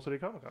Emerald City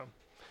Comic Con.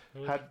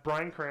 Had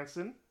Bryan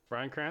Cranston,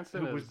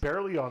 who was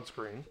barely on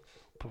screen,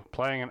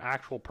 playing an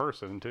actual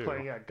person too.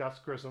 playing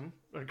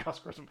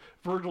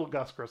Virgil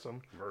Gus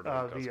Grissom,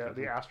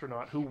 the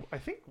astronaut who I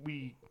think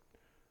we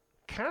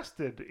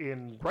casted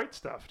in Bright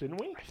Stuff, didn't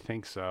we? I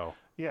think so.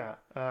 Yeah.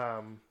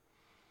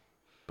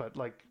 But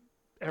like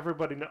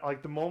everybody,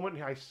 like the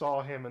moment I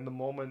saw him and the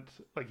moment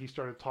like he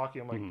started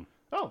talking, I'm like,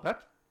 oh,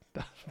 that's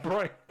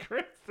Bryan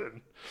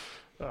Cranston.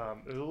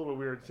 It was a little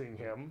weird seeing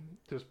him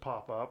just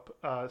pop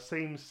up.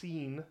 Same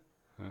scene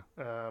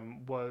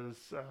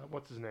was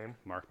what's his name?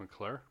 Mark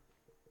McClure.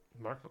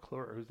 Mark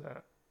McClure. Who's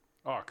that?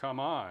 Oh, come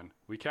on.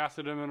 We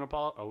casted him in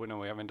Apollo. Oh, no,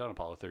 we haven't done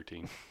Apollo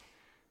 13.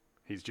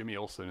 He's Jimmy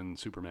Olsen in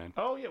Superman.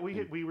 Oh yeah, we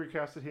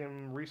recasted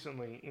him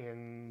recently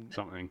in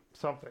Something.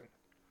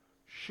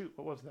 Shoot,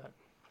 what was that?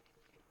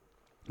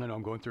 I know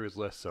I'm going through his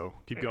list, so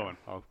keep going.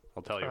 I'll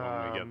tell you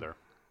when we get there.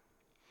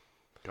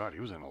 God, he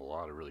was in a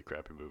lot of really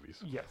crappy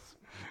movies. Yes.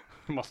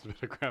 Must have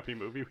been a crappy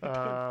movie.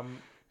 Hey,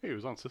 he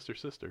was on Sister.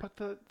 But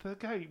the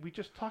guy, we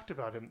just talked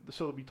about him.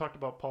 So we talked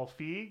about Paul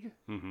Feig.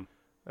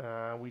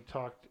 Mm-hmm. We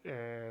talked,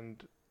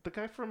 and the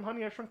guy from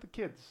Honey, I Shrunk the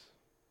Kids.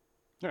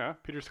 Yeah,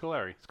 Peter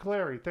Scolari.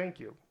 Scolari, thank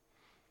you.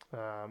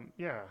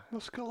 Yeah. The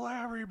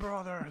Scolari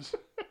brothers.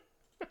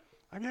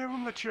 I gave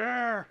him the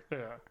chair.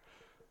 Yeah.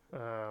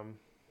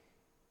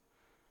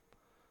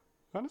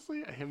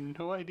 Honestly, I have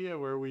no idea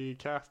where we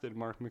casted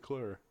Mark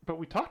McClure. But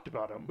we talked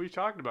about him. We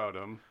talked about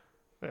him.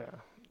 Yeah.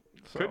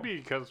 So. Could be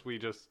because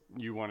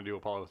you want to do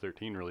Apollo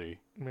 13 really.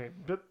 Maybe.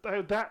 But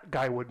that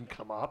guy wouldn't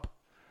come up.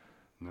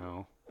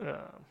 No.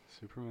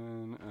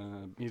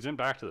 Superman. He's in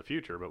Back to the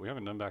Future, but we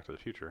haven't done Back to the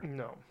Future.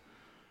 No.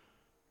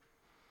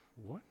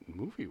 What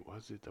movie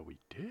was it that we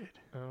did?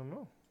 I don't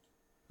know.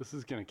 This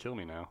is going to kill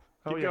me now.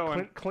 Keep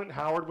going. Clint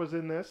Howard was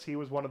in this. He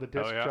was one of the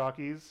disc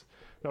jockeys.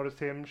 Noticed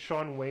him.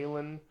 Sean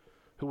Whalen,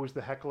 who was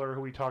the heckler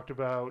who we talked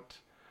about.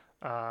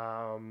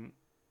 Kevin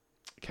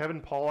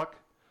Pollak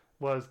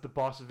was the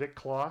boss Vic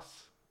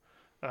Kloss,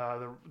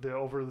 the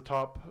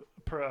over-the-top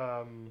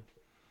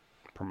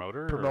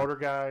promoter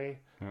guy.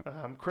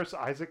 Yeah. Chris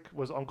Isaac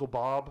was Uncle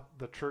Bob,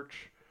 the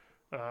church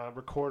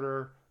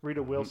recorder.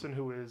 Rita Wilson,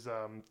 who is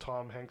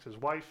Tom Hanks'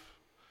 wife,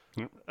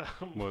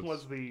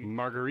 was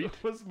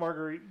Marguerite. Was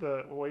Marguerite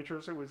the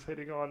waitress who was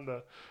hitting on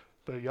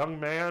the young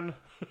man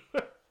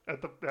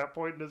at that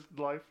point in his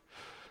life?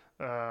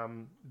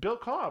 Bill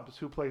Cobbs,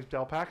 who plays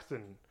Del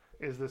Paxton,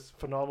 is this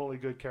phenomenally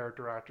good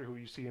character actor who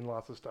you see in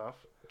lots of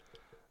stuff.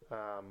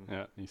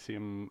 Yeah, you see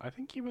him. I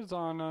think he was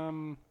on.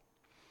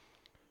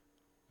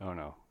 Oh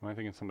no, am I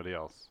thinking somebody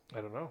else?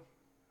 I don't know.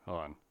 Hold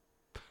on.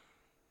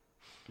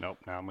 Nope.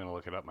 Now I'm gonna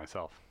look it up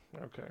myself.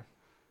 Okay.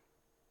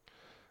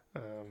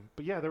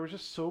 But yeah, there was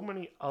just so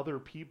many other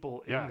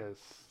people in this.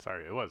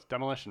 Sorry, it was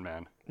Demolition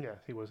Man. Yeah,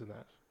 he was in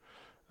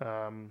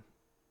that.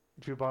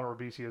 Giovanni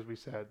Ribisi, as we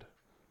said.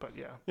 But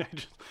yeah. Yeah, it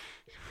just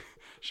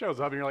shows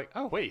up and you're like,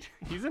 oh, wait,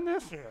 he's in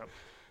this? Yeah.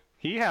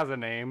 He has a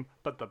name,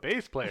 but the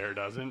bass player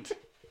doesn't.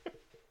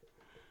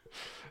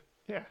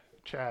 Yeah,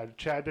 Chad.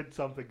 Chad did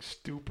something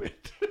stupid.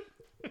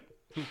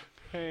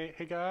 Hey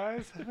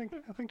guys, I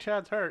think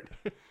Chad's hurt.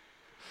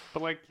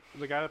 But like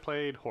the guy that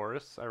played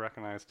Horace, I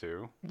recognize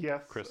too.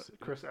 Yes,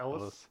 Chris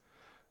Ellis.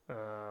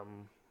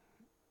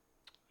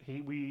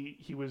 He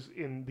was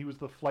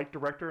the flight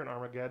director in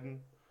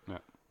Armageddon. Yeah.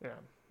 Yeah.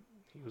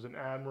 He was an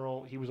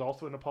admiral. He was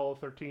also in Apollo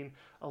 13.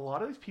 A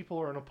lot of these people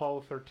are in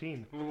Apollo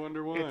 13. I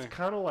wonder why. It's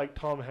kind of like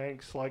Tom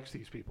Hanks likes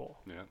these people.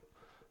 Yeah.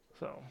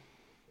 So.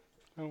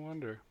 I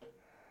wonder.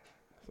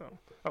 So,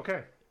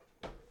 okay.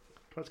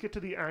 Let's get to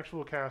the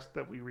actual cast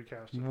that we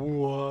recast.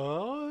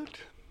 What?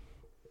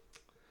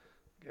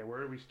 Okay,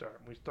 where do we start?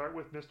 We start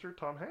with Mr.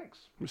 Tom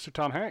Hanks. Mr.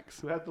 Tom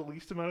Hanks. Who had the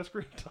least amount of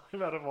screen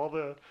time out of all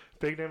the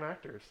big name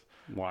actors.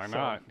 Why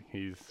not?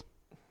 He's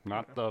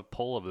not the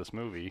pull of this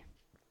movie.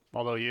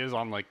 Although he is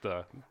on like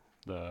the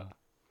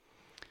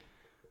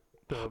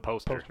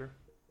poster.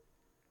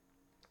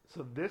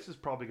 So this is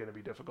probably going to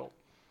be difficult.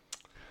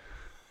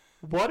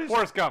 What is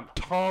Forrest Gump?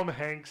 Tom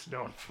Hanks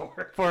known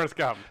for? Forrest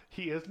Gump.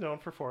 He is known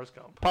for Forrest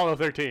Gump. Apollo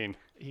 13.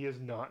 He is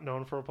not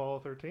known for Apollo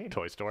 13.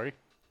 Toy Story.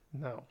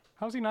 No.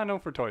 How's he not known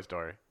for Toy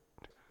Story?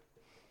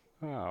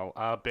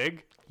 Oh,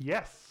 Big?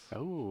 Yes.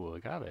 Oh, I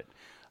got it.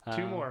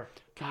 2 more.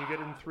 Can you get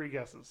in 3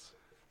 guesses?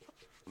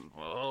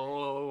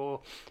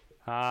 Oh.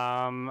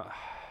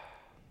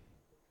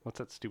 What's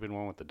that stupid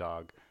one with the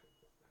dog?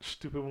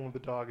 Stupid one with the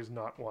dog is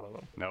not one of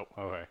them. Nope.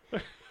 Okay.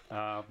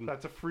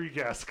 That's a free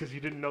guess because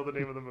you didn't know the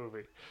name of the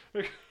movie.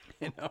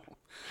 You know,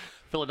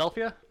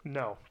 Philadelphia?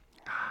 No.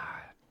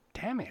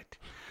 Damn it.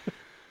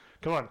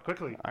 Come on,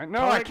 quickly. I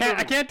know. I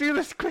can't do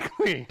this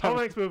quickly. Tom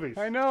Hanks movies.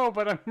 I know,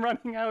 but I'm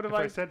running out of. If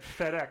I said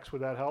FedEx,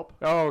 would that help?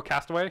 Oh,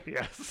 Castaway.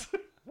 Yes.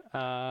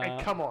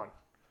 And come on.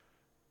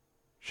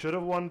 Should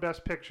have won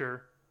Best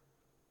Picture.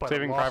 But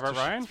Saving Private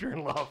Ryan. You're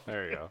in Love.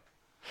 There you go.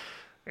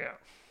 Yeah.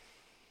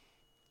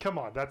 Come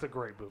on, that's a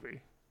great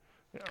movie.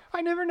 Yeah.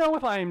 I never know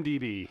with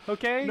IMDb,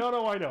 okay?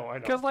 No, I know.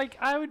 Because, like,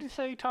 I would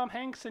say Tom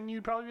Hanks, and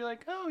you'd probably be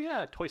like, oh,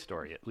 yeah, Toy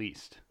Story, at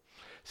least.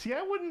 See,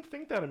 I wouldn't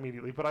think that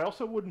immediately, but I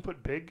also wouldn't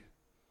put Big.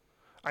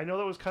 I know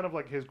that was kind of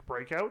like his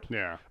breakout.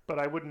 Yeah. But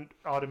I wouldn't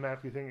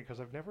automatically think it because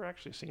I've never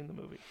actually seen the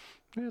movie.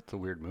 Yeah, it's a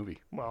weird movie.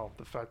 Well,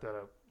 the fact that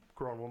a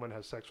grown woman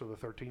has sex with a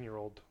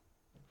 13-year-old.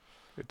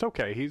 It's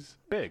okay. He's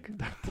big.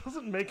 That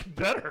doesn't make it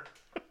better.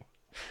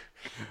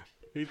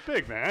 He's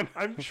big, man.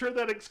 I'm sure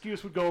that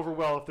excuse would go over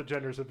well if the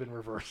genders had been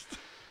reversed.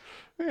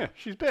 Yeah,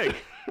 she's big.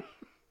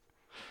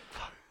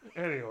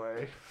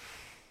 Anyway.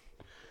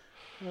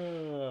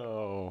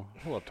 Oh,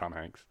 I love Tom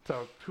Hanks.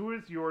 So, who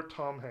is your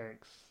Tom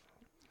Hanks?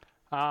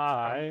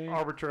 I'm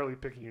arbitrarily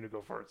picking you to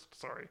go first.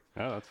 Sorry.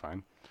 Oh, that's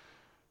fine.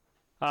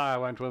 I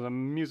went with a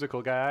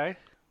musical guy.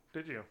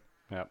 Did you?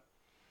 Yep.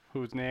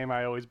 Whose name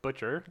I always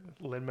butcher.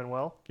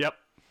 Lin-Manuel? Yep.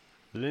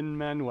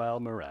 Lin-Manuel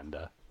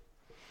Miranda.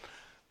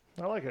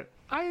 I like it.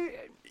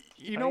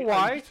 You know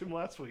why? I used him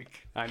last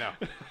week. I know.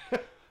 You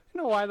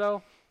know why,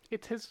 though?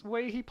 It's his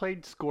way he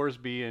played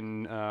Scoresby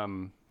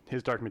in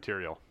his Dark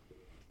Material.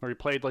 Where he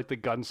played, like, the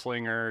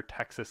gunslinger,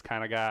 Texas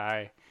kind of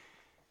guy.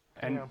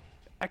 And Yeah.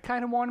 I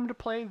kind of want him to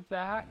play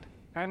that.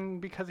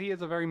 And because he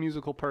is a very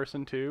musical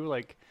person, too,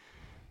 like,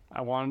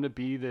 I want him to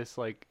be this,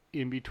 like,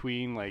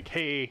 in-between, like,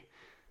 hey,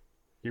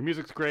 your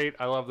music's great.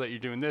 I love that you're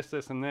doing this,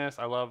 this, and this.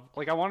 I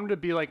want him to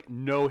be, like,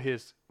 know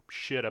his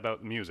shit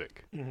about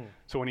music. Mm-hmm.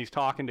 So when he's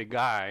talking to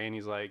Guy and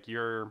he's like,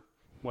 you're,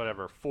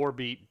 whatever,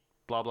 4-beat,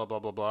 blah, blah, blah,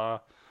 blah, blah.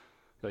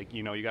 Like,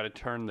 you know, you got to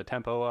turn the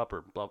tempo up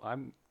or blah.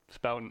 I'm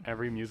spouting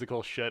every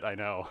musical shit I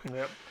know.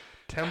 Yep.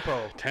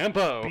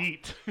 Tempo.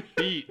 Beat.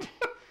 Beat.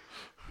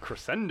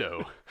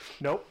 Crescendo.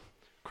 Nope.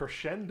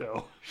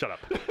 Crescendo. Shut up.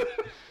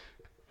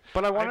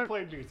 But I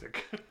played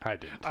music. I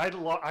did.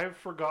 I've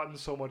forgotten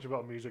so much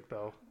about music,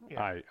 though.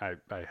 Yeah.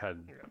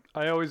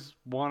 I always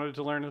wanted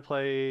to learn to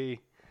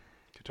play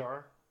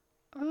Guitar?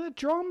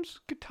 drums,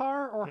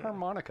 guitar, or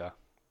harmonica.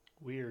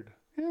 Weird.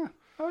 Yeah.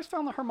 I always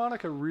found the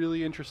harmonica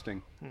really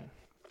interesting.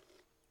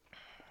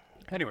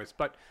 Anyways,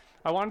 but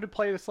I wanted to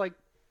play this, like,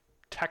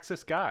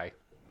 Texas guy.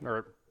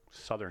 Or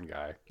Southern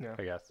guy,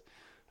 I guess.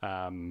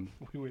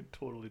 We went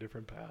totally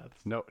different paths.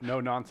 No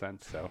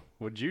nonsense. So,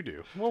 what'd you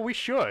do? Well, we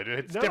should.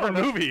 It's different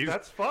movies.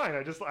 That's fine.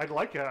 I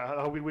like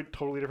how we went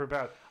totally different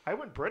paths. I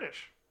went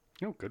British.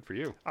 Oh, good for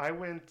you. I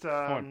went.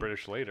 I went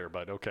British later,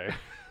 but okay.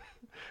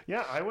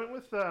 Yeah, I went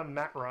with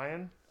Matt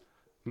Ryan,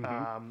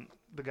 Mm-hmm.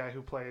 the guy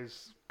who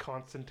plays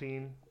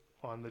Constantine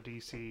on the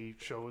DC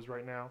shows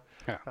right now.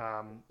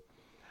 Yeah.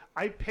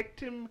 I picked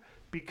him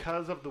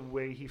because of the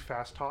way he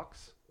fast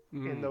talks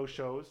in those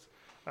shows.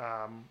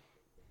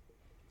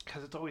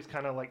 Because it's always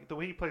kind of like the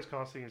way he plays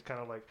Constantine is kind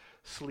of like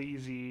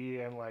sleazy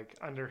and like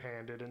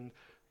underhanded, and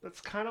that's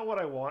kind of what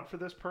I want for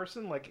this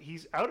person. Like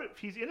he's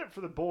in it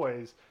for the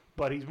boys,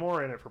 but he's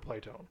more in it for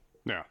Playtone.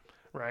 Yeah.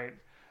 Right.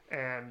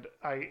 And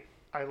I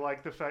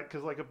like the fact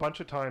because like a bunch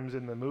of times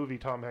in the movie,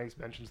 Tom Hanks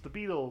mentions the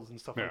Beatles and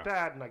stuff like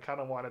that, and I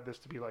kind of wanted this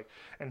to be like,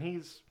 and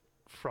he's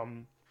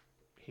from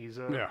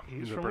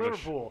from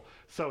Liverpool,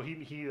 so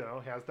he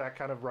has that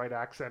kind of right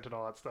accent and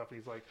all that stuff.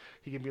 He's like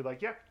he can be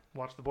like, yeah,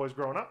 watch the boys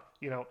growing up.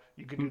 You know,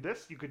 you could do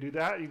this, you could do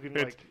that, you can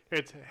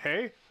it's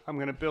hey, I'm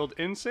gonna build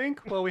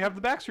NSYNC. Well, we have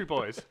the Backstreet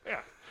Boys.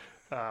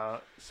 Yeah.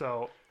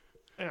 So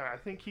yeah, I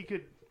think he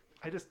could.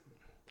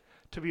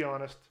 To be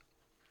honest,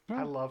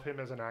 I love him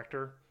as an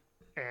actor,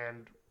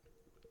 and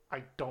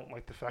I don't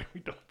like the fact we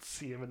don't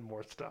see him in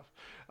more stuff.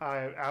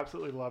 I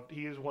absolutely loved.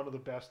 He is one of the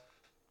best.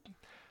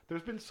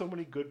 There's been so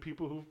many good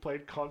people who've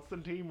played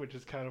Constantine, which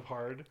is kind of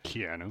hard.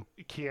 Keanu,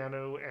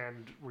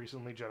 and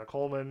recently Jenna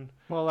Coleman.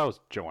 Well, that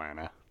was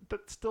Joanna.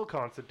 But still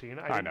Constantine.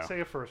 I didn't say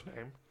a first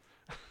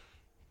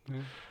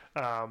name.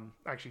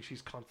 Actually,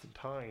 she's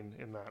Constantine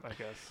in that, I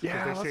guess.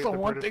 Yeah, that's the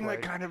one thing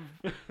that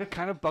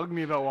kind of bugged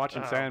me about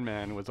watching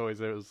Sandman was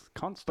always it was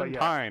Constantine.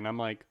 Yeah. I'm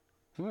like,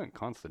 who went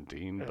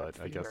Constantine? But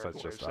I guess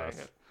that's just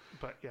us.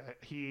 But yeah,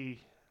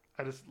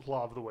 I just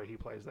love the way he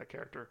plays that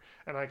character,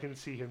 and I can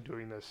see him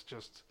doing this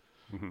just.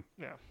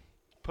 Yeah,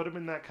 put him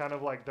in that kind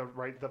of like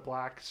the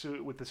black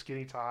suit with the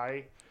skinny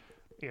tie,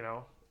 you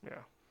know. Yeah.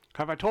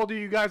 Have I told you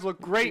you guys look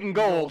great in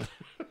gold?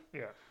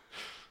 Yeah.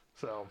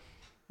 So,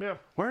 yeah.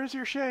 Where's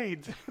your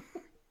shades?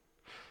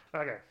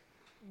 Okay.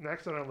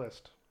 Next on our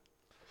list.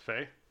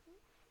 Faye.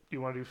 You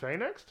want to do Faye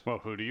next? Well,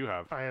 who do you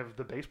have? I have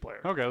the bass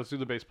player. Okay, let's do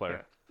the bass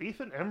player. Yeah.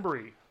 Ethan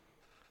Embry.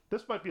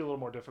 This might be a little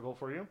more difficult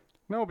for you.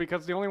 No,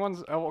 because the only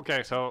ones... Oh,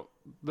 okay, so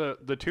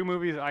the two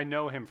movies I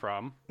know him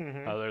from,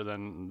 other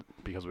than...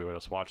 Because we would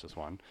have watched this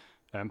one.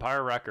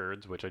 Empire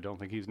Records, which I don't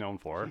think he's known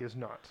for. He is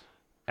not.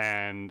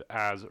 And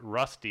as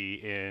Rusty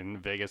in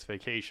Vegas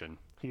Vacation.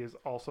 He is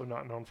also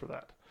not known for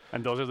that.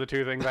 And those are the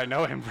two things I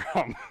know him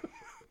from.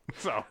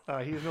 So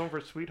he is known for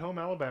Sweet Home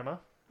Alabama.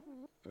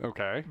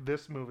 Okay.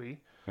 This movie.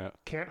 Yeah.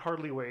 Can't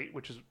Hardly Wait,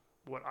 which is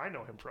what I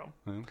know him from.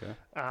 Okay.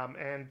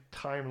 And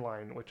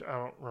Timeline, which I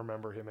don't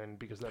remember him in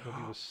because that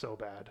movie was so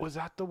bad. Was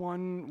that the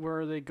one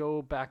where they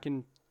go back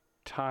in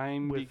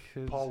time with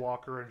Paul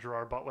Walker and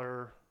Gerard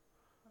Butler?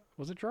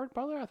 Was it Gerard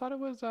Butler? I thought it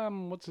was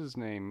what's his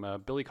name?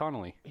 Billy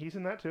Connolly. He's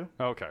in that too.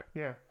 Okay.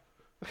 Yeah.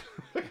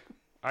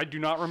 I do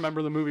not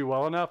remember the movie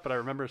well enough, but I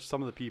remember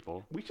some of the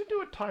people. We should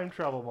do a time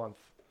travel month.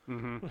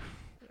 Mm-hmm.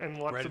 And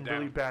watch Write some it down.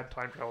 really bad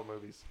time travel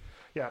movies.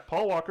 Yeah,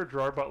 Paul Walker,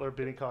 Gerard Butler,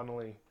 Billy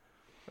Connolly.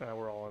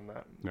 We're all in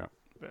that. Yeah.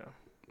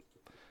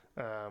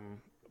 Yeah.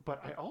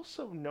 But I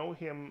also know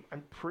him.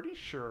 I'm pretty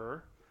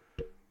sure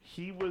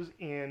he was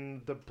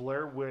in the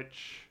Blair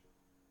Witch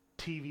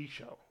TV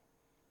show.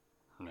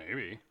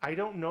 Maybe. I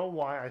don't know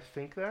why I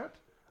think that.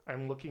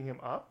 I'm looking him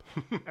up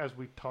as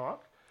we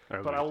talk.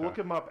 But I'll look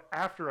him up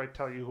after I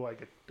tell you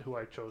who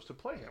I chose to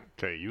play him.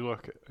 Okay, you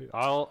look.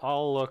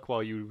 I'll look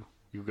while you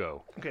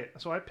go. Okay,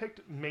 so I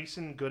picked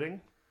Mason Gooding.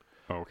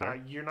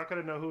 Okay. You're not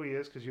going to know who he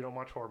is because you don't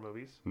watch horror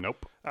movies.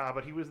 Nope.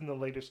 But he was in the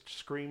latest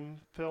Scream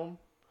film.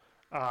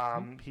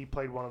 He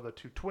played one of the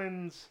two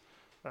twins.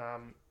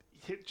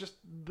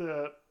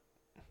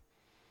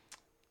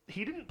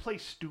 He didn't play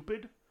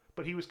stupid,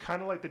 but he was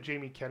kind of like the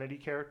Jamie Kennedy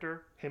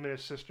character. Him and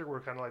his sister were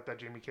kind of like that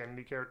Jamie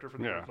Kennedy character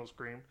from the original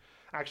Scream.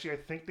 Actually, I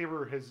think they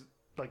were his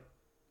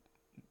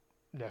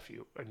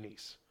nephew and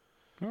niece.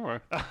 All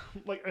right. I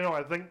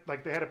think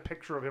they had a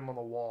picture of him on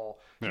the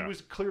wall. He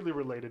was clearly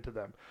related to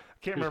them. I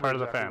can't remember part of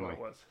the exactly family. what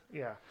it was.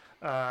 Yeah.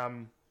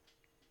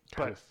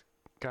 But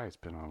Guy's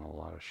been on a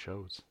lot of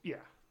shows.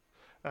 yeah.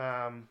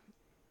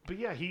 But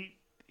yeah,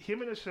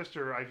 him and his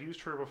sister, I've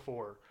used her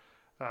before,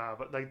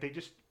 but they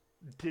just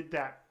did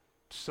that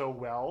so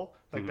well,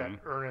 that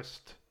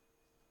earnest,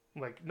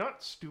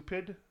 not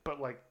stupid, but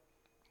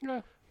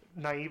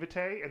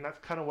naivete, and that's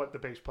kind of what the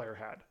bass player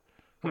had,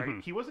 right?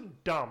 Mm-hmm. He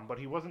wasn't dumb, but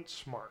he wasn't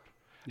smart,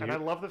 and I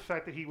love the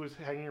fact that he was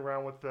hanging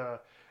around with the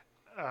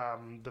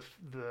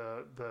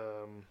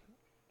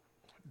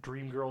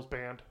Dream Girls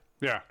band.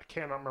 Yeah. I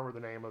cannot remember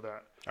the name of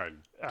that.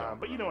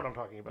 But you know what I'm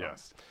talking about.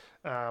 Yes.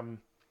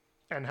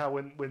 And how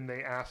when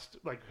they asked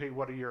hey,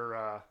 what are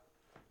your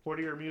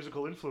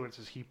musical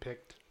influences, he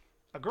picked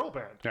a girl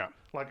band. Yeah.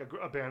 Like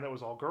a band that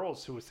was all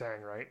girls who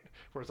sang, right?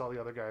 Whereas all the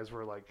other guys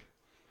were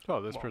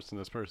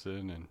this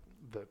person, and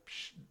the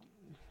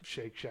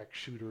Shake Shack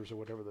Shooters or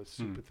whatever the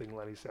stupid thing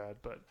Lenny said.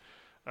 But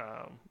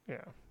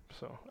yeah,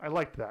 so I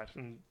liked that,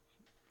 and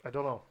I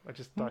don't know. I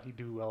just thought he'd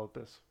do well at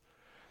this.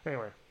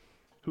 Anyway,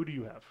 who do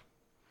you have?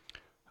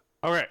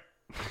 All right.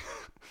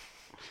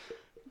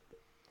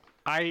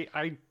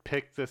 I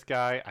picked this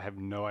guy. I have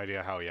no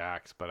idea how he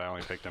acts, but I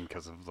only picked him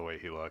because of the way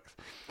he looks.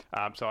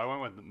 So I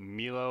went with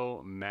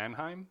Milo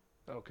Manheim.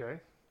 Okay.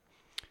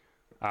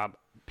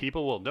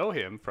 People will know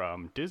him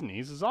from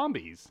Disney's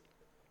Zombies.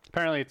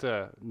 Apparently, it's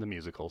the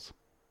musicals.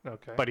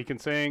 Okay. But he can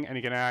sing and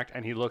he can act,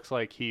 and he looks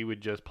like he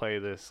would just play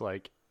this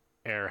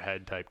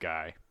airhead type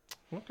guy.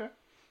 Okay.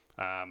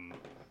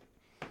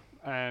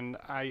 And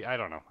I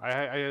don't know.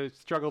 I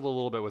struggled a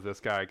little bit with this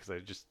guy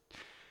because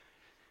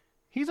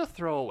he's a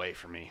throwaway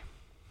for me.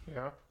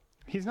 Yeah.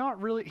 He's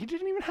not really. He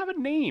didn't even have a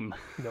name.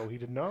 No, he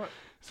did not.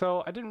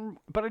 So I didn't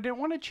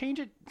want to change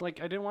it. I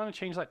didn't want to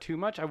change that too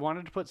much. I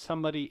wanted to put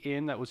somebody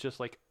in that was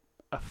just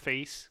a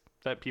face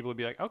that people would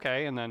be like,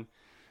 okay, and then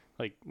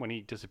when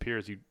he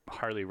disappears, you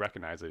hardly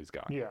recognize that he's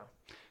gone. Yeah.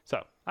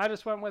 So I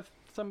just went with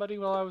somebody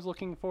while I was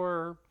looking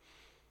for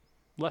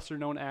lesser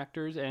known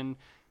actors, and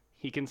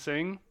he can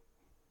sing.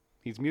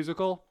 He's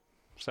musical,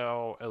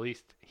 so at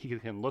least he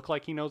can look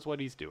like he knows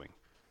what he's doing.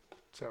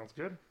 Sounds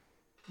good.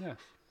 Yeah.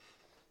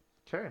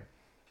 Okay.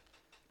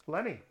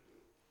 Lenny.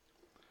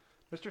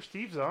 Mr.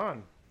 Steve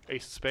Zahn.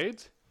 Ace of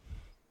Spades?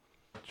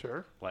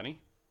 Sure. Lenny?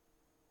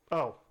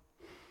 Oh.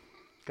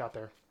 Got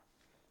there.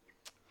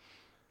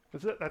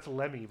 That's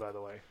Lemmy, by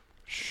the way.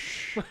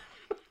 Shh.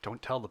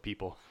 Don't tell the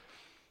people.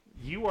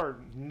 You are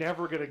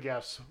never going to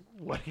guess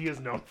what he is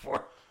known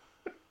for.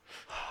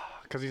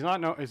 Because he's not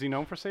known. Is he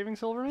known for saving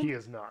Silverman? He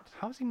is not.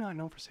 How is he not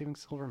known for saving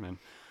Silverman?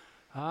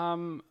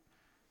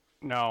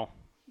 No.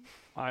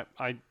 I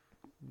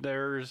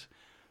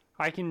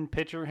can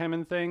picture him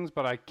in things,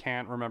 but I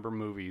can't remember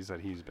movies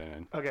that he's been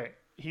in. Okay.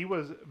 He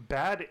was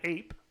Bad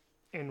Ape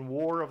in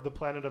War of the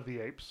Planet of the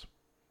Apes.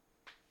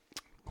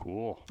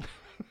 Cool.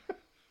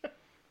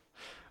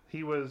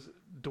 He was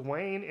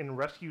Dwayne in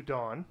Rescue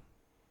Dawn,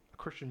 a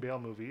Christian Bale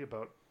movie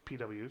about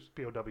POWs.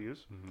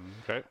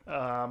 Okay.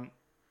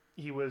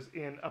 He was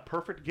in A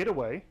Perfect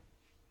Getaway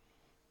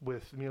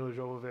with Mila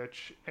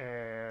Jovovich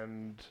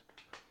and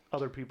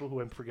other people who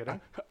I'm forgetting.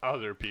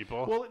 Other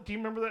people? Well, do you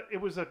remember that? It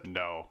was a...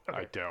 No, okay.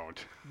 I don't.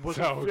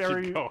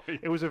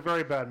 It was a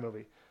very bad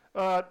movie.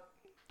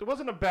 It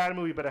wasn't a bad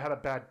movie, but it had a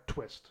bad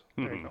twist.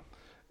 There you go.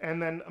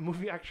 And then a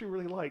movie I actually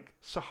really like,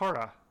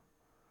 Sahara,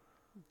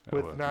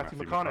 with Matthew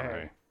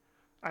McConaughey.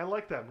 I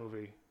like that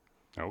movie.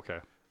 Okay.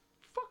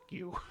 Fuck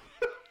you.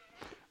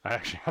 I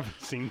actually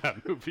haven't seen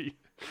that movie.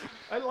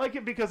 I like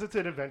it because it's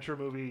an adventure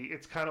movie.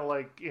 It's kind of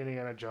like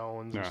Indiana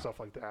Jones and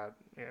stuff like that.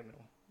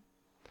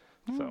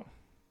 So,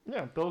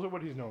 yeah, those are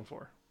what he's known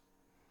for.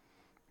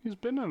 He's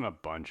been in a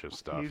bunch of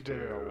stuff. He's been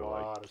in a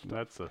lot of stuff.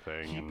 That's the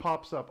thing. He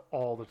pops up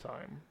all the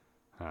time.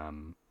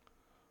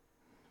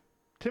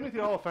 Timothy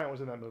Olyphant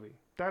was in that movie.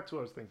 That's what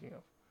I was thinking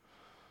of.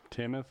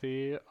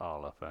 Timothy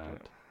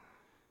Olyphant.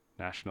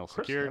 National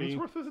Chris Security.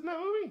 Hemsworth was in that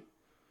movie?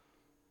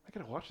 I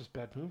gotta watch this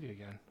bad movie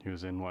again. He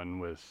was in one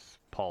with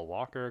Paul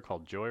Walker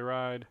called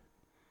Joyride.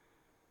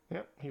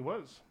 Yep, he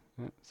was.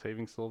 Yeah,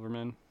 Saving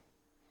Silverman.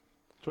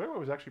 Joyride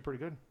was actually pretty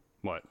good.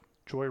 What?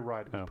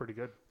 Joyride was pretty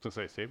good. I was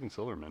going to say, Saving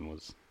Silverman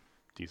was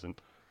decent.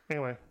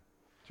 Anyway,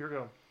 it's your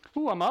go.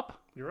 Ooh, I'm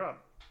up. You're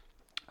up.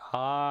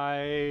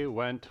 I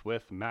went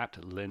with Matt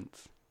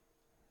Lintz.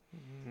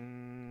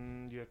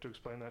 You have to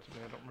explain that to me.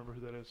 I don't remember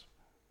who that is.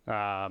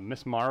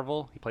 Miss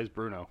Marvel, he plays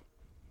Bruno.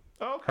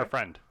 Oh, okay. Her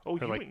friend. Oh,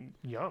 Her, you like, went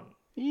young.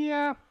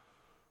 Yeah.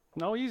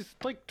 No, he's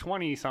like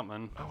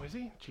 20-something. Oh, is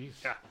he? Jeez.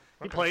 Yeah.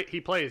 Okay. He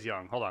plays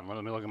young. Hold on,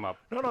 let me look him up.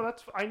 No,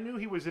 that's. I knew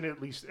he was in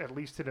at least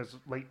in his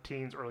late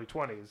teens, early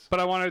 20s. But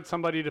I wanted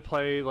somebody to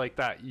play like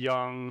that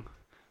young.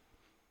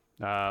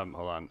 Hold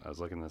on, I was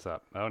looking this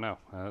up. Oh no,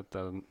 that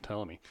doesn't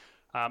tell me.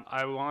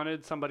 I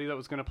wanted somebody that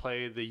was going to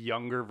play the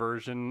younger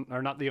version,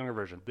 or not the younger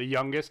version, the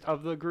youngest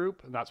of the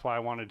group. And that's why I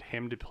wanted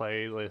him to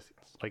play like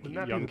Wouldn't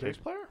that young be the bass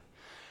kid. player?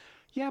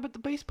 Yeah, but the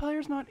bass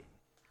player's not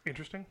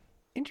Interesting.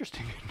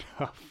 interesting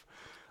enough.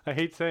 I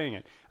hate saying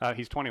it.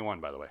 He's 21,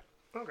 by the way.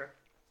 Okay.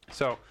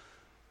 So,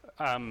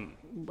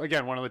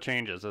 again, one of the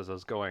changes as I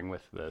was going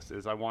with this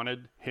is I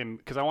wanted him,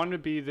 because I wanted to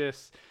be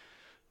this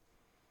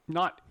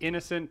not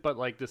innocent, but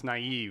like this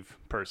naive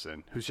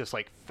person who's just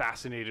like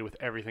fascinated with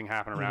everything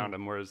happening around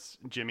him, whereas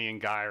Jimmy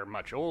and Guy are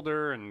much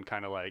older and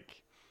kind of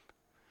like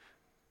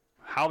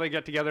how they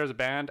get together as a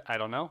band. I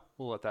don't know.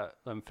 We'll let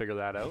them figure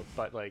that out.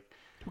 But like,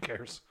 Who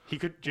cares? he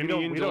could We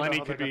don't know Lenny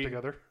how they could got be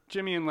together.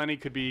 Jimmy and Lenny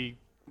could be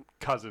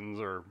cousins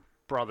or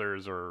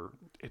brothers or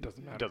It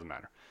doesn't matter. it doesn't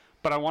matter.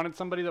 But I wanted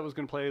somebody that was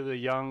going to play the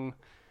young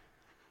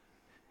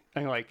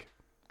and like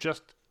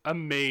just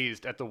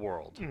amazed at the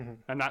world. Mm-hmm.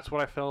 And that's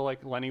what I felt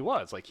like Lenny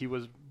was. Like he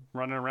was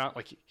running around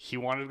like he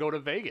wanted to go to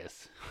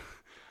Vegas.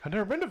 I've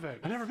never been to Vegas.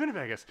 I've never been to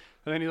Vegas.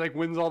 And then he like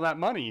wins all that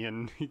money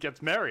and he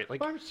gets married.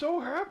 Like I'm so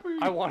happy.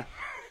 I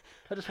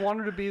just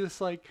wanted to be this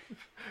like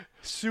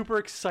super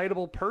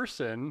excitable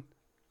person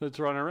that's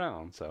running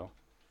around. So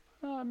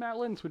Matt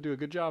Lintz would do a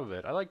good job of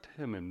it. I liked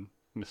him in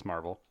Miss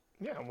Marvel.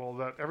 Yeah,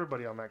 well,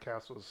 everybody on that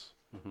cast was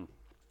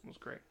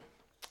great.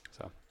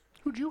 So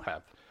who'd you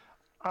have?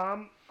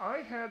 I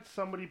had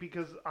somebody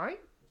because I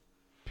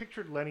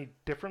pictured Lenny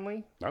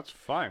differently. That's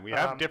fine. We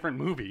have different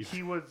movies.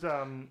 He was,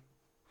 for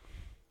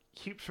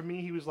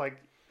me, he was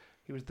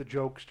the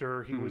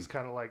jokester. He was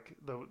kind of like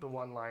the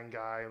one line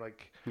guy.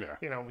 Like, Yeah.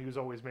 you know, he was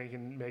always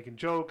making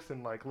jokes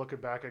and like looking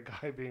back at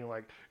Guy being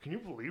like, "Can you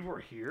believe we're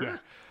here?"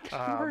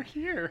 We're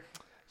here.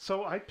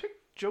 So I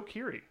picked Joe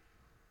Keery.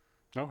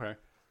 Okay.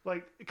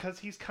 Like, because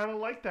he's kind of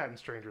like that in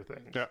Stranger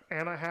Things. Yeah.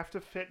 And I have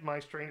to fit my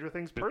Stranger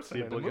Things It's person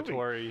the in a movie.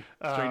 obligatory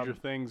Stranger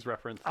Things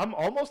reference. I'm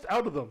almost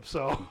out of them,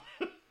 so.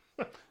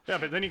 Yeah,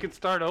 but then you can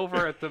start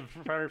over at the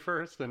very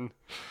first and...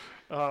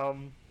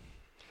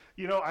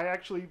 You know, I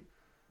actually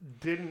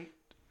didn't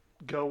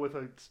go with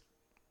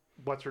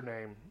what's her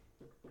name?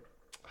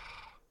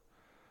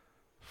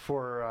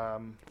 For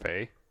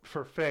Faye?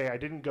 I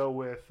didn't go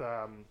with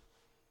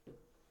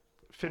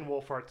Finn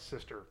Wolfhard's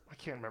sister. I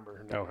can't remember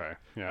her name. Okay,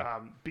 yeah.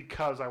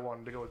 Because I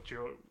wanted to go with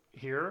Joe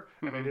here,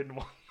 and I didn't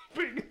want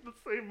to be in the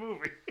same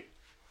movie.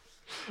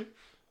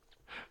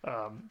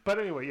 But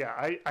anyway,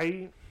 yeah,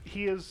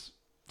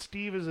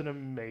 Steve is an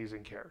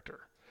amazing character.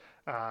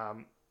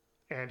 And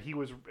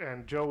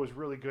Joe was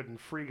really good in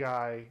Free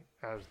Guy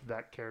as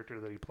that character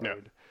that he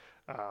played.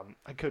 Yeah.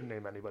 I couldn't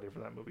name anybody for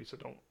that movie, so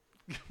don't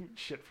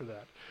shit for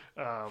that.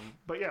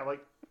 But yeah,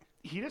 like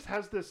he just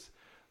has this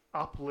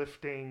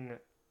uplifting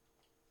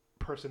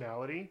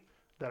personality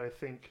that I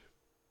think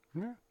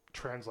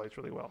translates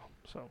really well.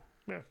 So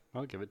yeah,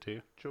 I'll give it to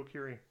you. Joe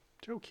Keery.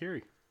 Joe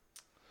Keery.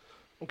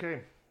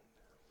 Okay,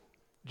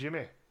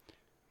 Jimmy.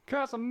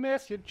 'Cause I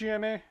miss you,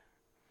 Jimmy.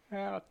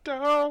 And I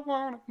don't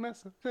want to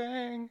miss a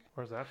thing.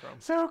 Where's that from?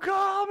 So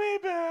call me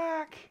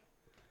back.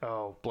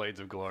 Oh, Blades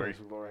of Glory. Blades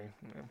of Glory.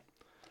 Yeah.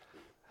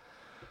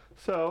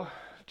 So,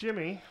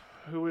 Jimmy,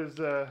 who is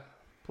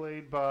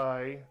played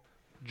by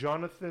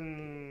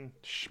Jonathan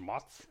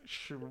Schmutz?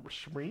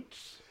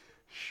 Schmeritz?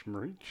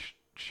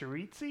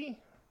 Scheritzi?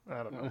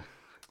 I don't know.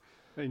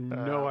 I have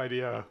no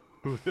idea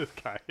who this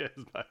guy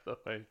is, by the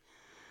way.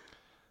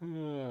 I'm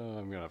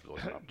going to have to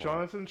look it up.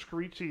 Jonathan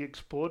Scheritzi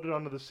exploded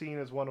onto the scene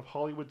as one of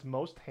Hollywood's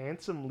most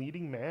handsome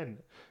leading men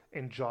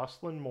in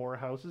Jocelyn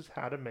Morehouse's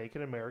How to Make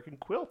an American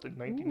Quilt in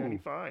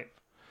 1995.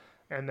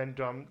 And then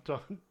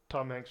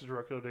Tom Hanks'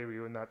 directorial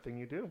debut in That Thing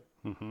You Do.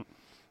 Mm-hmm.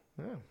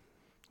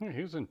 Yeah.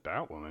 He was in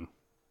Batwoman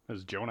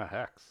as Jonah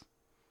Hex.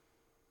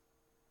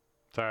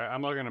 Sorry,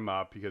 I'm looking him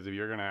up because if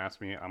you're going to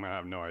ask me, I'm going to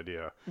have no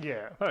idea.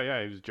 Yeah. Oh,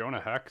 yeah, he was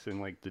Jonah Hex in,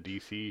 like, the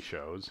DC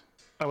shows.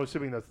 I'm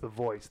assuming that's the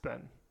voice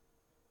then.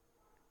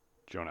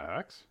 Jonah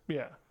Hex?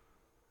 Yeah.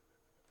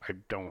 I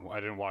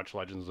didn't watch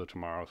Legends of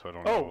Tomorrow, so I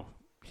don't Oh, know.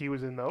 he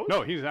was in those?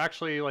 No, he's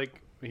actually,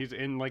 like, he's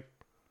in, like,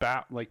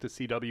 the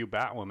CW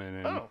Batwoman.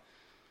 And Oh.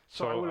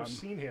 So I would have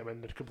seen him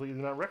and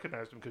completely not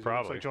recognized him because he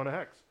looks like Jonah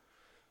Hex.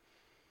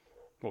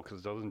 Well,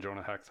 because doesn't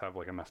Jonah Hex have,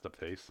 like, a messed up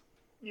face?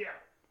 Yeah.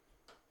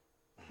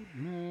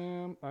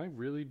 I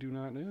really do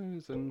not know.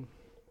 He's in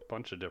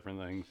bunch of different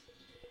things.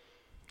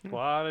 A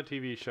lot of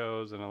TV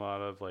shows and a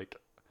lot of like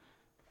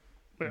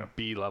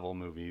B-level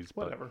movies.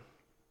 Whatever.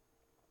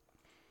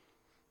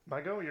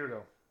 My go, your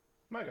go.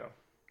 My go.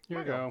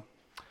 Your go.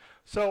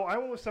 So I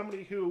went with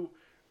somebody who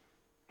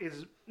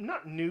is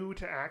not new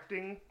to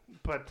acting,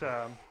 but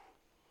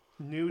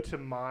new to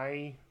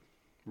my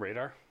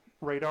Radar.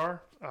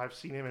 I've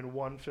seen him in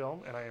one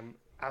film, and I am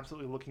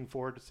absolutely looking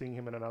forward to seeing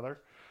him in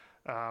another.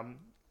 And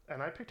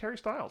I picked Harry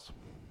Styles.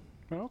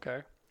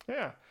 Okay.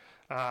 Yeah.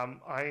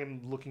 I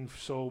am looking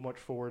so much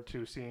forward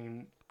to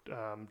seeing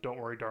Don't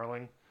Worry,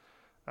 Darling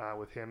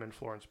with him and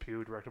Florence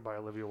Pugh, directed by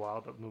Olivia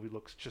Wilde. That movie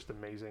looks just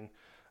amazing.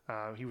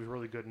 He was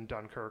really good in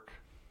Dunkirk.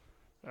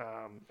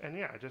 And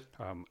yeah, just...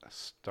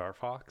 Star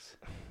Fox?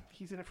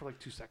 He's in it for like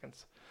 2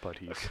 seconds. But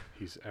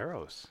he's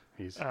Eros.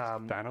 He's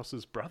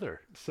Thanos'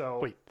 brother. So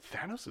wait,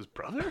 Thanos'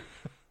 brother?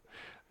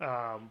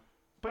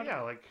 But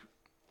yeah, like...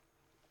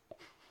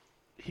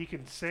 He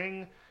can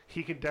sing.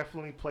 He can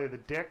definitely play the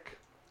dick.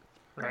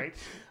 Right?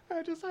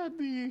 I just had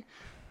the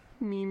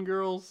Mean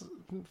Girls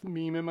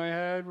meme in my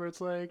head where it's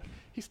like,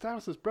 he's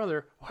Thanos'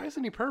 brother. Why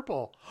isn't he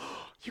purple?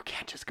 You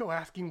can't just go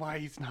asking why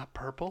he's not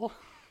purple.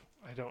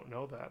 I don't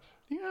know that.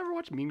 You ever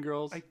watch Mean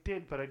Girls? I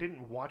did, but I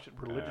didn't watch it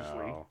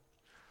religiously. Oh.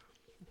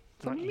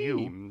 It's not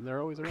you. They're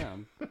always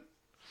around.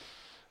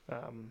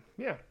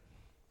 Yeah.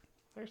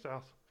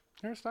 Hairstyles.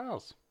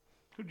 Hairstyles.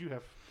 Who'd you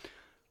have?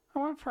 I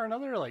went for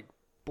another like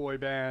boy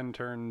band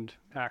turned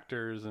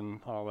actors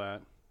and all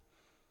that.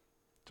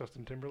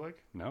 Justin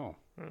Timberlake? No,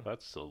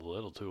 that's a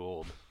little too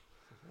old.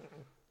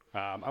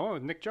 I went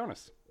with Nick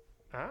Jonas.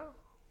 Ah?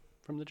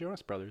 From the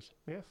Jonas Brothers.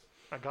 Yes,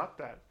 I got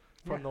that.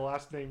 From the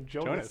last name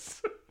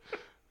Jonas.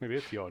 Maybe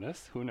it's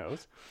Jonas. Who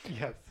knows?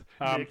 Yes.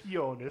 Nick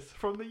Jonas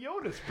from the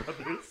Jonas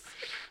Brothers.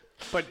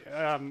 But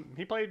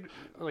he played,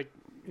 like,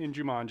 in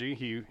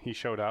Jumanji. He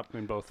showed up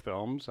in both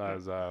films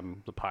as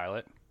the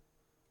pilot.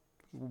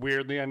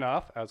 Weirdly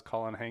enough, as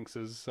Colin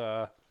Hanks's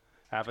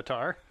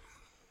avatar.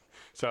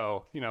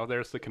 So, you know,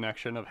 there's the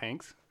connection of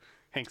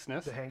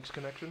Hanksness. The Hanks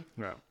connection.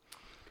 Yeah.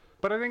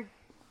 But I think,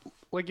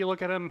 like, you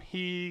look at him,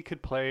 he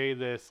could play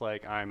this,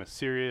 like, I'm a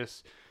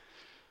serious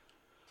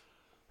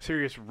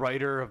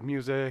writer of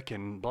music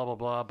and blah, blah,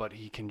 blah, but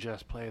he can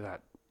just play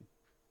that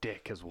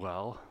dick as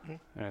well.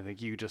 Mm-hmm. And I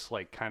think you just,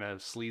 like, kind of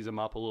sleaze him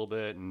up a little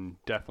bit and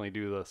definitely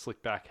do the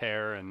slick back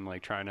hair and,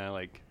 like, trying to,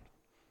 like,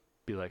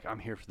 be like, I'm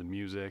here for the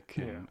music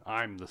and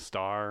I'm the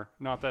star.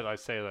 Not that I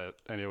say that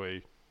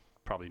anyway.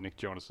 Probably Nick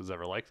Jonas was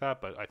ever like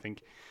that, but I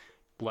think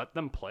let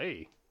them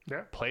play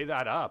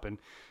that up. And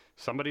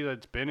somebody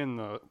that's been in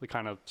the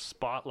kind of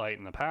spotlight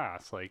in the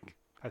past, like,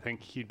 I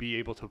think he'd be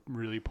able to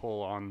really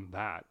pull on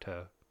that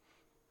to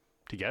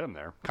get him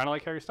there. Kind of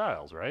like Harry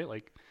Styles, right?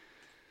 Like,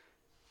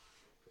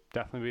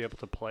 definitely be able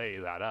to play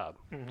that up.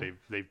 Mm-hmm.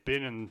 They've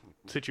been in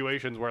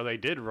situations where they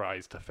did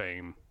rise to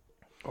fame.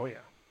 Oh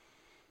yeah.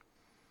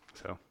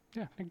 So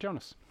yeah, Nick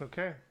Jonas.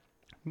 Okay.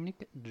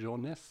 Nick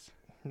Jonas.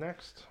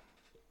 Next.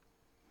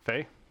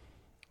 Faye?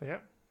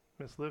 Yep.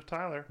 Miss Liv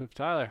Tyler. Liv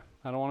Tyler.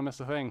 I don't want to miss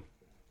a thing.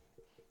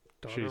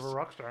 Daughter of a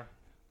rock star.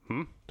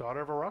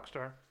 Daughter of a rock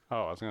star.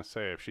 Oh, I was going to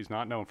say, if she's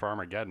not known for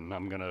Armageddon,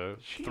 I'm going to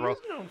She is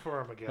known for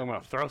Armageddon. I'm going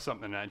to throw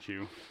something at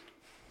you.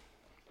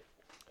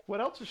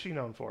 What else is she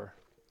known for?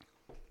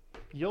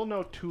 You'll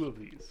know 2 of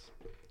these.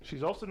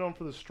 She's also known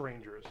for The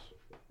Strangers.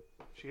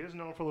 She is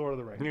known for Lord of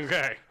the Rings.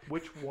 Okay.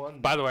 Which one?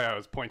 By the way, I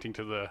was pointing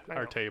to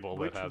our table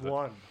that has it. Which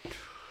one?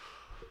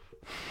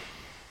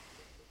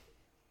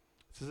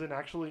 This is an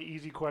actually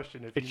easy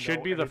question. It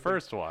should be the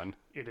first one.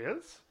 It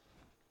is?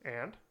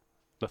 And?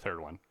 The third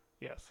one.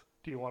 Yes.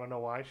 Do you want to know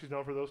why she's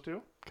known for those 2?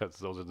 Because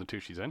those are the 2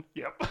 she's in?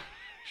 Yep.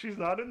 She's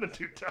not in the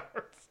 2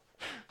 Towers.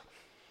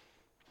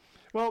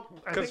 Well,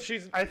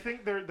 I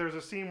think there's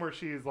a scene where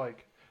she's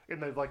like in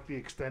the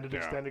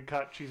extended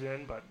cut she's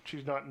in, but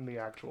she's not in the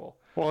actual.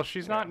 Well,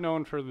 she's not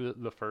known for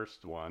the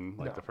first one,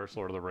 like the first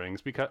Lord of the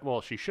Rings, because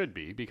she should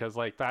be, because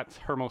like that's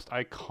her most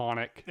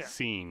iconic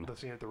scene. The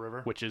scene at the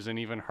river, which isn't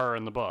even her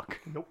in the book.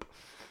 Nope.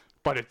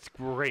 But it's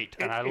great,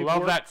 and I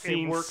love that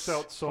scene. It works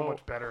out so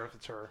much better if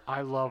it's her.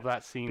 I love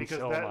that scene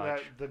so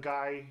much. The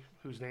guy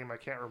whose name I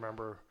can't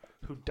remember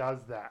who does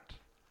that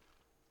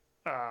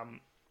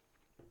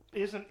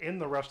isn't in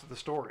the rest of the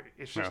story.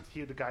 It's just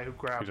the guy who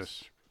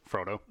grabs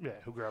Frodo. Yeah,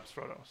 who grabs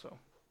Frodo. So,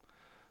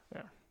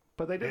 yeah.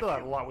 But they did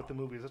that a lot with the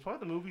movies. That's why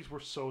the movies were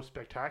so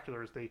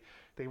spectacular. Is they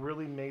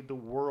really made the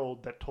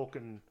world that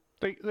Tolkien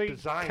they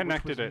designed,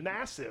 connected which was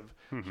massive.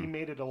 Mm-hmm. He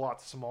made it a lot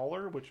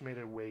smaller, which made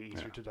it way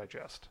easier to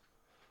digest.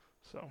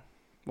 So.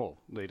 Well,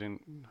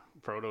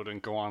 Frodo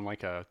didn't go on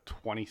like a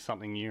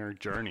 20-something year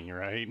journey,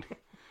 right?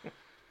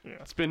 Yeah.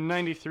 It's been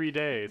 93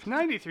 days.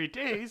 93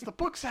 days? The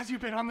book says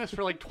you've been on this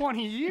for like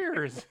 20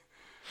 years.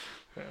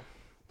 Yeah.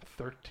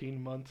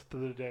 13 months to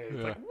the day.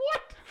 It's like,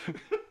 what?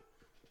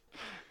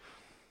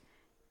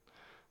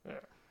 Yeah.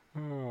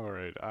 All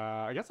right.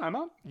 I guess I'm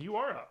up. You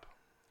are up.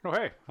 Oh,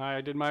 hey.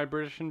 I did my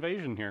British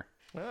invasion here.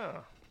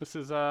 Yeah. This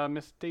is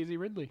Miss Daisy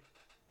Ridley.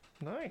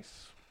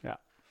 Nice. Yeah.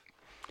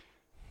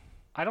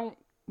 I don't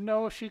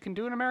know if she can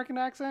do an American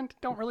accent.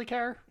 Don't really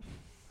care.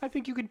 I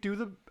think you could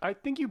do I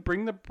think you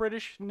bring the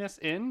Britishness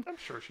in. I'm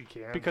sure she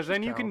can. Because She's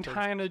then you talented. can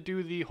kind of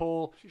do the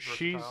whole.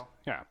 She's versatile.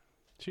 Yeah,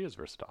 she is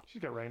versatile.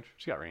 She's got range.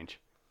 She's got range.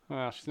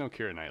 Well, she's no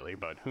Keira Knightley,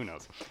 but who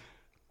knows?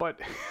 But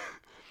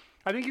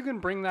I think you can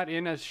bring that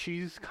in as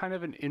she's kind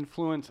of an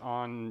influence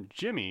on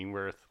Jimmy,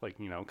 where like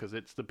because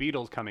it's the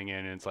Beatles coming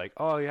in and it's like,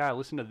 oh yeah,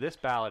 listen to this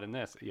ballad and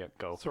this. Yeah,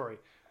 go. Sorry,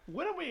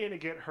 when are we going to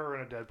get her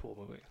in a Deadpool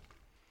movie?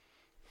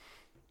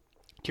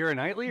 Keira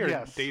Knightley or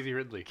Yes. Daisy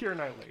Ridley? Keira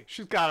Knightley.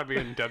 She's got to be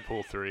in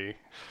Deadpool 3.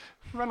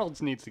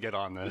 Reynolds needs to get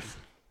on this.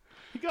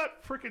 He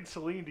got freaking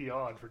Celine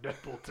Dion for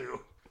Deadpool 2.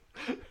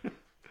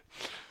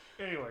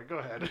 Anyway, go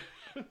ahead.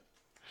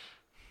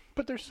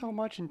 But there's so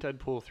much in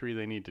Deadpool 3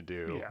 they need to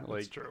do. Yeah,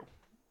 like, that's true.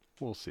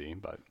 We'll see,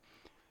 but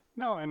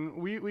no,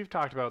 and we've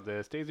talked about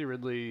this. Daisy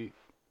Ridley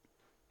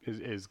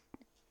is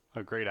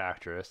a great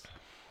actress.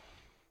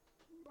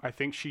 I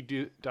think she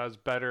does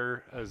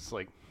better as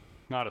like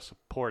not a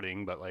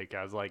supporting, but like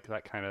as like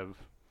that kind of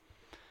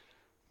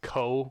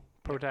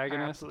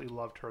co-protagonist. I absolutely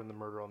loved her in The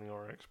Murder on the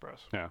Orient Express.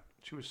 Yeah.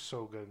 She was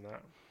so good in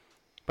that.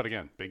 But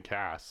again, big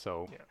cast,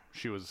 so Yeah.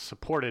 she was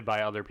supported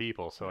by other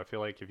people. So I feel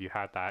like if you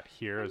had that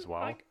here as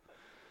well.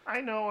 I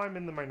know I'm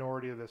in the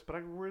minority of this, but I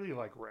really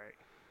like Ray.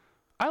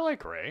 I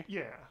like Ray.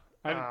 Yeah.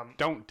 I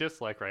don't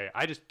dislike Ray.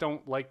 I just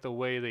don't like the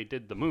way they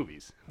did the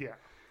movies. Yeah.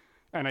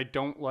 And I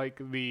don't like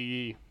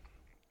the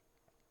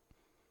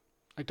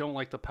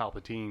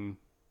Palpatine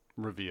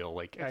reveal.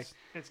 Like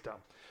It's dumb.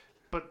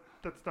 But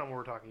that's not what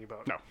we're talking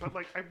about. No. But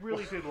like I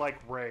really did like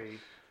Ray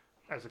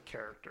as a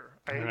character.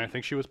 and I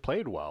think she was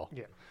played well.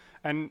 Yeah.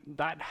 And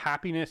that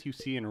happiness you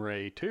see in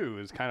Ray too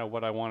is kind of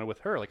what I wanted with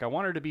her. Like I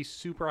want her to be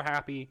super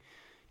happy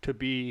to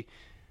be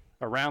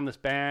around this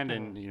band,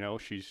 and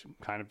she's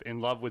kind of in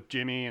love with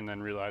Jimmy, and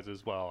then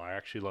realizes, well, I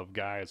actually love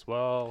Guy as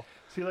well.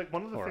 See, like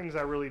one of the things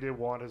I really did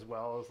want as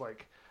well is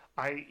like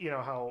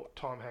how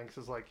Tom Hanks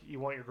is like, you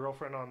want your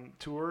girlfriend on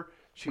tour,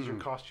 she's your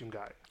costume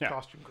guy,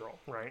 costume girl,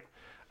 right?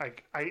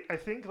 Like I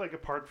think like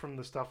apart from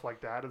the stuff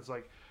like that, it's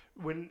like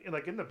when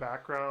like in the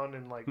background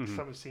and like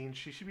some scenes,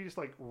 she should be just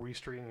like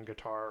restringing a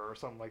guitar or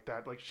something like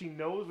that. Like she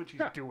knows what she's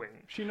doing.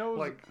 She knows,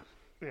 like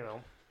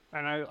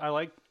And I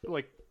like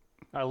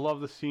I love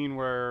the scene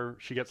where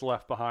she gets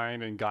left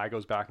behind and Guy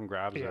goes back and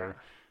grabs her.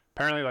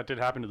 Apparently that did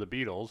happen to the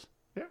Beatles.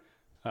 Yeah.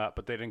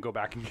 But they didn't go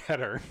back and get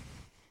her.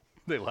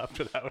 They left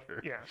without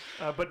her.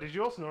 Yeah. But did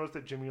you also notice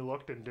that Jimmy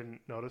looked and didn't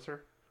notice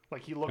her?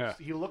 Like he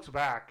looks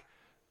back,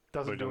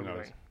 doesn't do anything.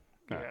 Notice.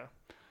 Yeah.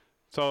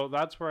 So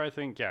that's where I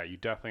think, you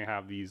definitely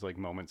have these like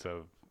moments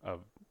of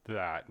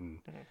that, and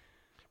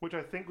which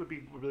I think would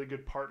be a really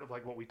good part of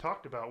like what we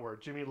talked about, where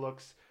Jimmy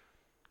looks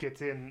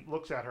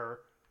at her,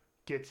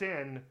 gets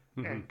in,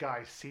 and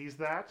Guy sees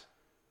that,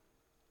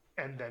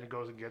 and then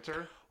goes and gets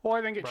her. Well,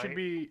 I think it should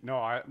be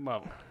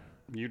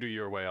you do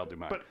your way, I'll do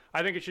mine. But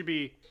I think it should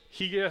be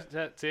he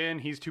gets in,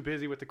 he's too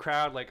busy with the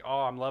crowd, like,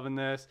 oh, I'm loving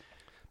this.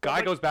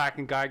 Guy goes back,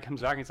 and Guy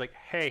comes back, and he's like,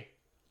 hey,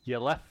 you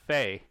left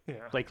Faye. Yeah.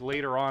 Like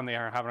later on, they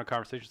are having a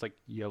conversation. It's like,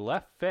 you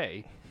left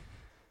Faye.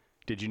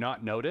 Did you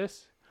not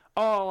notice?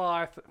 Oh, well,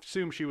 I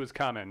assumed she was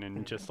coming,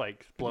 and just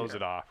like blows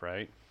it off,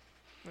 right?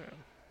 Yeah.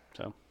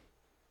 So,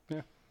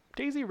 yeah,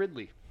 Daisy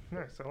Ridley.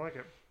 Nice, I like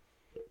it.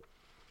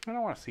 I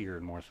don't want to see her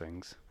in more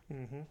things.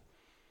 Mm-hmm.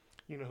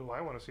 You know who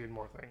I want to see in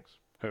more things?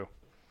 Who?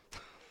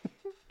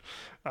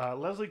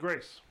 Leslie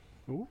Grace.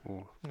 Ooh.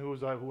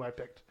 Who I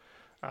picked.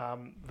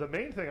 The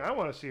main thing I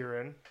want to see her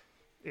in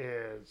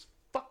is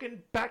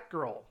fucking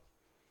Batgirl.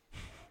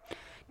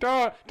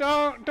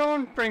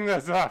 Don't bring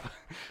this up.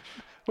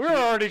 We're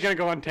already gonna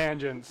go on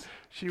tangents.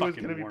 She was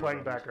gonna be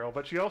playing Batgirl,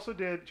 but she also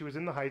did. She was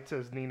in The Heights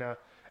as Nina,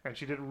 and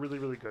she did really,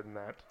 really good in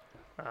that.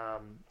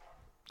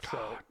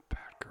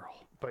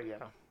 Batgirl. But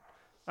yeah,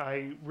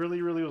 I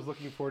really, really was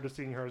looking forward to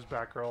seeing her as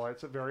Batgirl.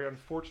 It's a very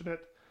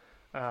unfortunate.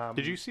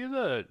 Did you see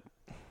the?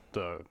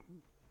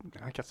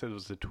 I guess it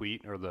was the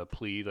tweet or the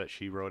plea that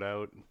she wrote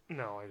out.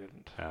 No, I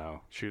didn't.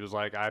 Oh, she was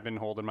like, I've been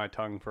holding my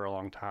tongue for a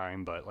long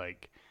time, but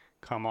like,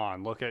 come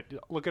on, look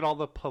at all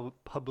the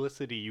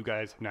publicity you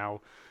guys have now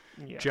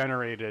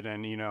generated,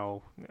 and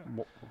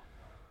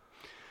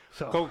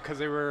so because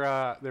they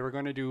were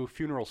going to do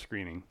funeral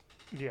screening.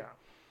 Yeah.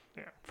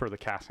 For the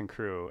cast and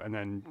crew, and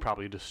then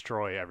probably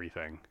destroy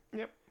everything.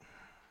 Yep.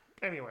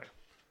 Anyway.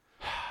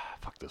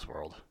 Fuck this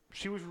world.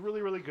 She was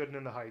really, really good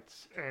in The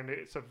Heights, and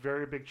it's a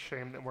very big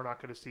shame that we're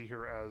not going to see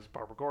her as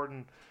Barbara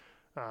Gordon.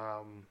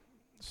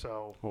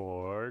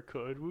 Or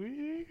could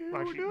we?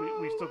 Actually,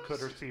 we still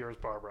could see her as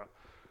Barbara.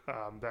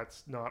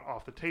 That's not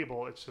off the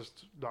table. It's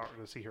just not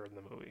going to see her in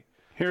the movie.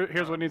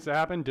 Here's what needs to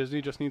happen.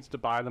 Disney just needs to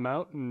buy them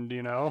out, and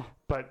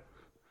But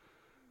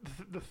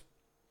the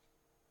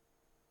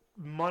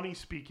money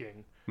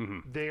speaking,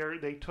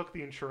 they took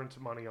the insurance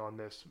money on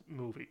this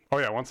movie. Oh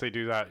yeah, once they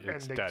do that,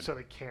 it's dead. So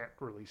they can't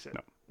release it.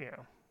 No. Yeah.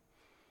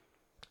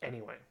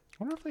 Anyway,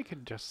 I wonder if they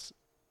could just.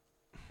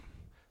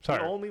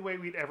 The only way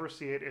we'd ever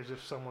see it is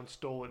if someone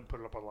stole it and put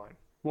it up online.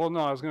 Well,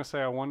 no, I was gonna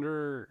say I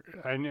wonder.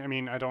 I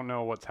mean, I don't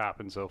know what's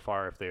happened so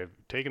far. If they've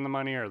taken the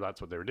money, or that's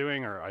what they were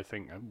doing, or I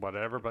think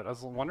whatever. But I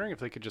was wondering if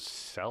they could just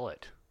sell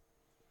it.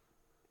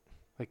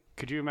 Like,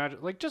 could you imagine?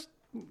 Like, just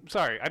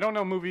sorry, I don't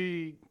know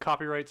movie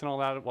copyrights and all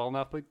that well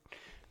enough, but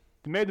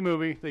they made the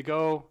movie. They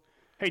go,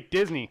 hey,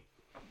 Disney.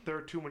 There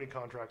are too many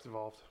contracts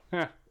involved.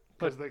 Yeah.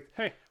 Because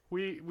hey,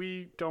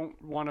 we don't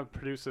want to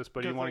produce this,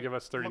 but you want to give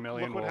us $30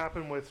 million. Look what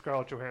happened with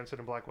Scarlett Johansson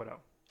and Black Widow.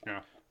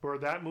 Yeah. Where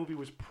that movie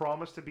was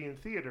promised to be in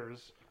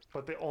theaters,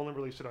 but they only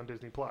released it on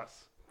Disney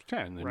Plus. Yeah,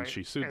 and then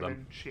she sued them. And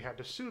then she had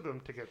to sue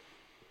them to get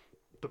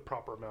the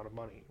proper amount of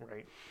money,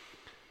 right?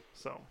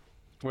 So.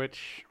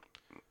 Which.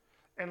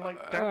 And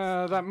like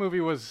that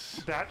movie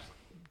was.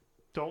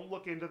 Don't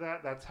look into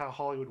that. That's how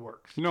Hollywood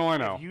works. No, I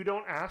know. If you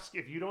don't ask,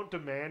 if you don't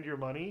demand your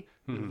money,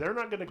 they're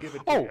not going to give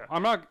it to you. Oh,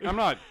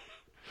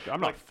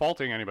 I'm not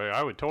faulting anybody.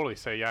 I would totally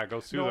say, yeah,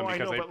 go sue them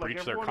because they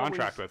breached their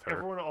contract with her.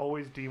 Everyone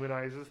always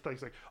demonizes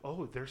things like,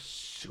 oh, they're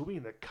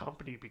suing the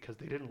company because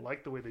they didn't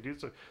like the way they do.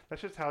 So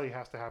that's just how it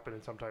has to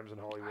happen sometimes in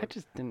Hollywood. I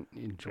just didn't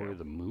enjoy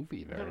the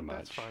movie very much.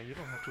 That's fine. You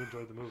don't have to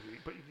enjoy the movie,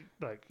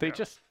 but they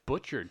just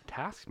butchered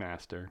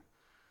Taskmaster.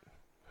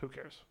 Who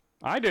cares?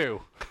 I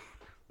do.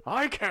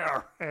 I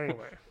care.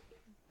 Anyway,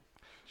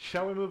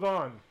 shall we move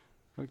on?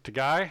 To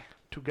Guy?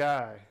 To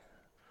Guy.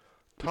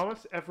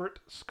 Thomas Everett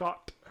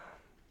Scott.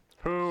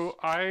 Who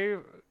I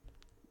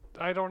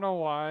don't know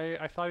why.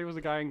 I thought he was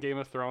a guy in Game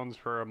of Thrones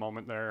for a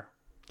moment there.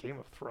 Game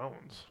of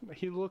Thrones?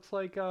 He looks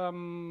like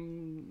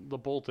the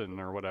Bolton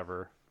or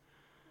whatever.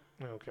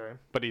 Okay.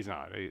 But he's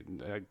not.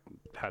 I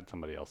had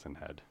somebody else in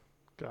head.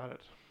 Got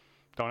it.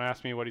 Don't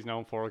ask me what he's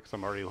known for because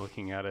I'm already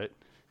looking at it.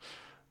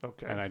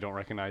 Okay. And I don't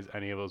recognize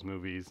any of those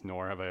movies,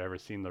 nor have I ever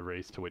seen The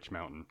Race to Witch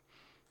Mountain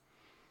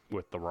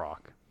with The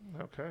Rock.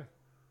 Okay.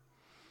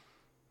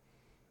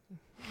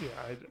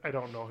 Yeah, I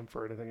don't know him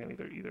for anything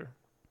either.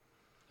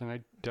 And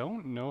I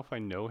don't know if I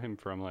know him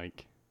from,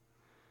 like,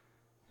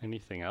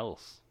 anything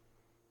else.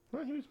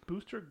 Well, he was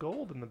Booster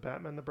Gold in the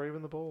Batman the Brave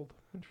and the Bold.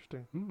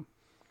 Interesting.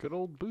 Good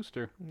old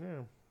Booster.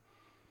 Yeah.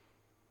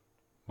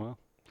 Well,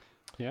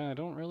 yeah, I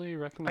don't really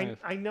recognize...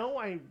 I know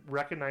I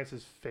recognize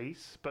his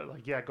face, but,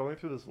 like, yeah, going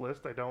through this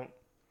list, I don't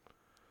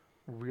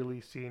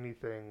really see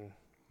anything...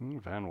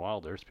 Van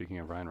Wilder, speaking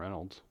of Ryan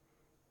Reynolds.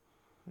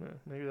 Yeah,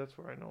 maybe that's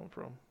where I know him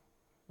from.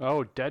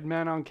 Oh, Dead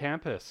Man on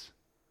Campus.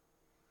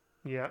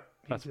 Yeah,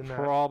 that's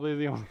probably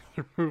the only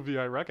other movie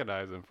I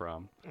recognize him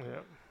from.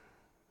 Yeah.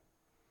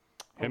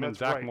 Him and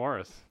Zach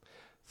Morris.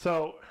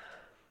 So...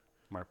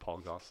 Paul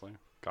Gosler.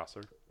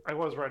 I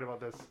was right about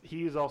this.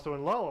 He is also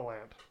in La La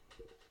Land.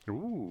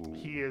 Ooh.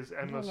 He is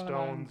Emma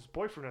Stone's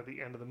boyfriend at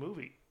the end of the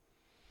movie.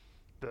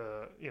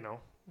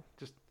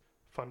 Just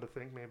fun to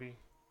think maybe,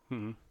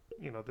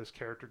 this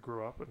character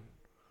grew up and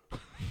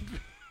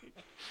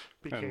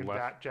became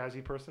that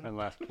jazzy person. And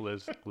left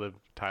Liv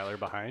Tyler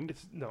behind?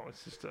 It's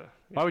just a...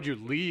 Why would you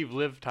leave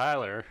Liv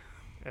Tyler?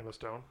 Emma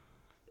Stone?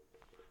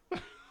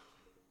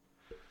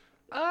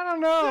 I don't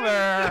know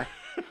there.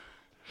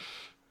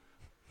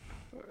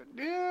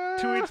 Yeah.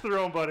 To each their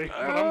own, buddy. But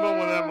I'm going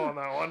with Emma on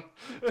that one.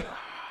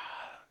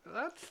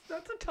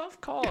 That's a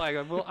tough call. I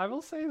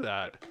will say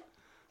that.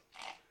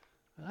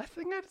 I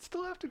think I'd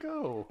still have to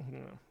go. Yeah.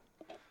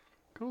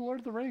 Go Lord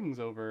of the Rings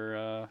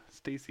over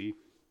Stacy.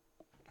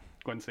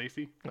 Gwen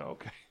Stacy? Oh,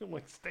 okay. I'm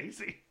like,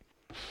 Stacy.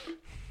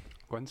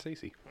 Gwen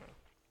Stacy.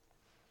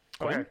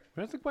 Gwen? Okay.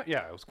 Was it Gwen?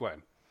 Yeah, it was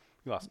Gwen.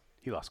 He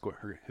lost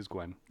his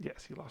Gwen.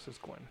 Yes, he lost his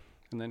Gwen.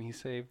 And then he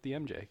saved the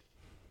MJ.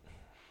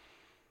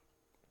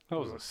 That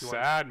was a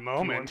sad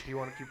moment. Do you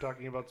want to keep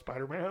talking about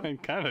Spider-Man? I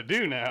kind of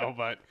do now,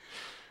 but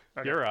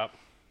you're up.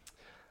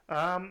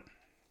 I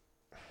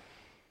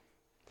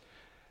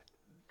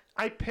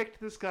picked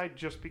this guy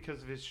just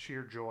because of his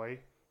sheer joy.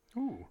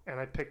 Ooh. And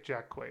I picked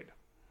Jack Quaid.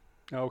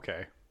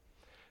 Okay.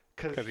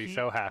 Because he's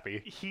so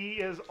happy. He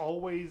is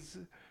always...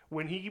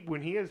 When he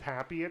is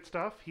happy at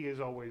stuff, he is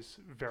always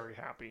very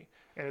happy.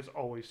 And it's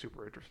always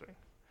super interesting.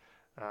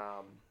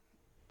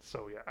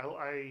 So, yeah.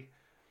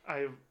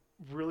 I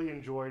really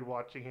enjoyed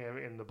watching him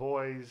in The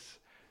Boys,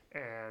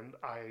 and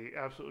I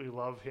absolutely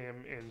love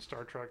him in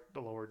Star Trek: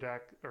 The Lower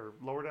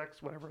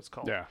Decks, whatever it's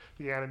called. Yeah.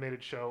 The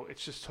animated show.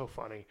 It's just so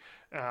funny.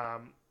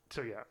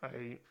 So yeah,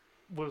 I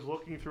was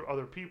looking through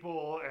other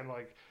people and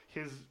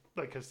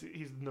because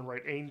he's in the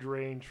right age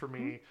range for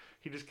me.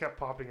 He just kept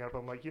popping up.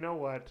 I'm like, you know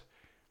what?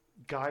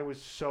 Guy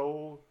was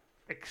so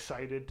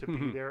excited to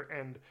be there,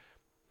 and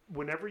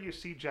whenever you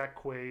see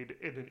Jack Quaid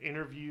in an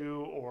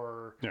interview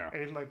or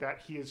anything like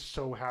that, he is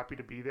so happy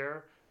to be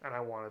there, and I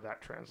wanted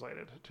that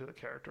translated to the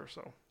character.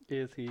 So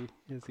is he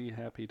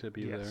happy to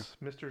be there? Yes,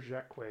 Mr.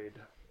 Jack Quaid.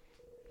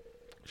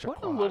 I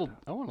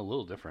want a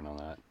little different on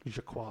that.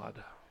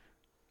 Jaquad.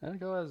 I didn't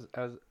go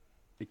as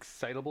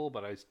excitable,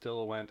 but I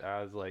still went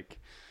as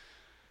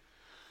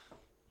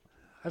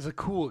a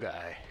cool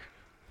guy.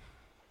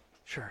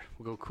 Sure,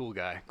 we'll go cool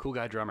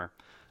guy drummer.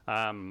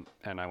 And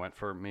I went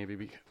for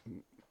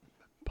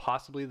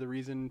possibly the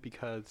reason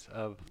because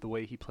of the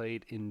way he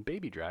played in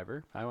Baby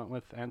Driver. I went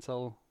with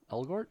Ansel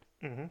Elgort.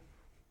 Mm-hmm.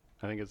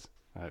 I think he's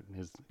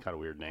got a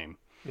weird name.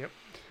 Yep,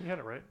 you had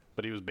it right.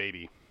 But he was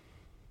Baby.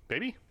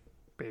 Baby?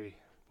 Baby.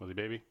 Was he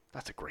Baby?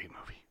 That's a great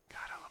movie.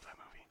 God, I love that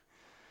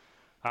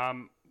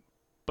movie.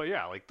 But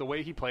yeah, like the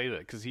way he played it,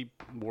 because he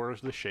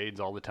wears the shades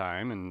all the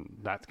time, and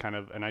that's kind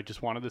of, and I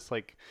just wanted this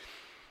like,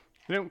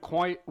 I don't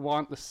quite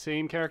want the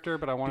same character,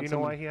 but I Do wanted. you know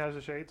why he has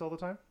the shades all the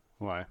time?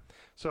 Why?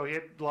 So he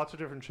had lots of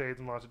different shades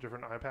and lots of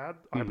different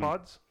Mm-hmm.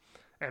 iPods,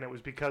 and it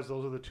was because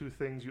those are the two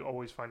things you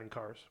always find in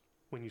cars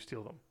when you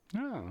steal them.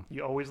 Oh,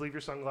 You always leave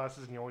your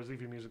sunglasses and you always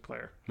leave your music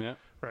player, yeah.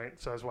 right?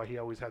 So that's why he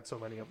always had so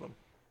many of them.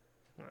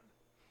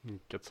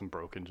 Get some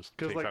broken, just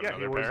Because, takes like, out yeah, he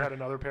another always pair. had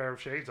another pair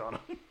of shades on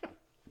him.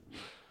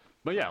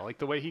 But yeah, like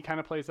the way he kind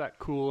of plays that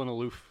cool and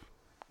aloof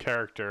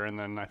character, and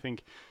then I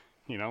think,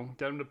 you know,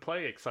 get him to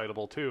play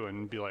excitable too,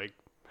 and be like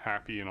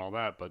happy and all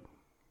that, but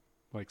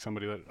like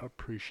somebody that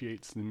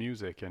appreciates the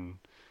music, and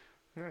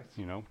Nice.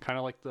 you know, kind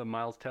of like the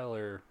Miles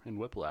Teller in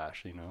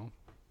Whiplash. You know,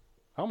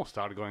 I almost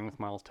started going with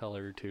Miles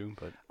Teller too,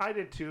 but I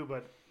did too,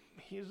 but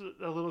he's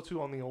a little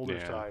too on the older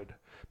Yeah. side.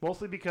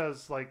 Mostly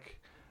because, like,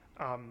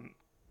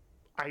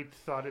 I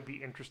thought it'd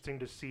be interesting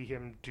to see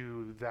him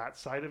do that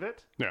side of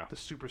it, yeah, the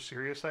super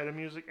serious side of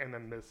music, and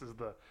then this is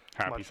the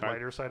happy much side.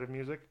 lighter side of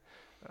music.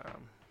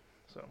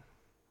 So,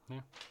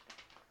 Yeah.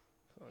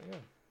 So, yeah.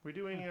 We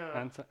doing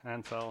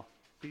Ansel.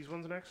 these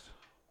ones next?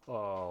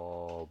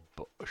 Oh,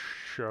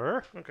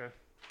 sure. Okay.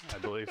 I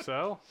believe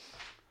so.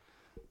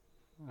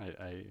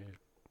 I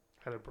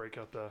Had to break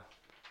out the...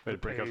 Way to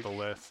break out the page.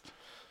 list.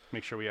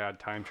 Make sure we add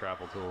time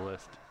travel to the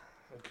list.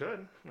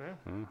 Good. Yeah.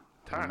 Hmm.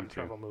 Time Me too.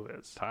 travel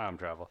movies. Time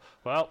travel.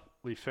 Well,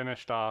 we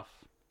finished off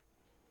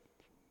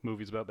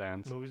movies about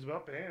bands. Movies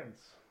about bands.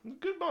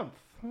 Good month.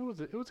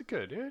 It was a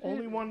good.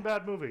 Only one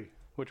bad movie.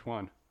 Which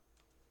one?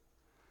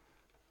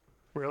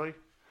 Really?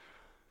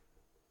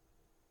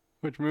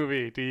 Which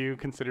movie do you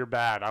consider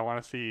bad? I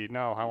want to see.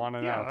 No, I want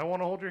to Yeah, know. I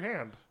want to hold your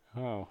hand.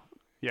 Oh,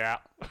 yeah.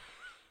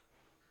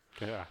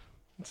 Yeah.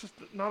 It's just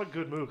not a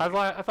good movie.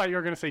 I thought you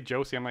were gonna say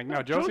Josie. I'm like,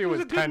 no, Josie Josie's was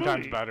a good 10 times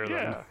movie. better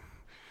Yeah.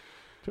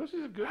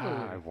 Josie's a good than.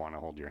 movie. I want to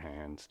hold your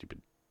hand,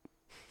 stupid.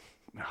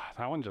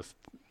 That one just.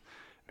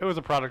 It was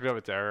a product of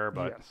its error,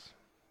 but yes.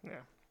 Yeah.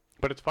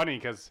 but it's funny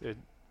because it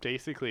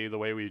basically the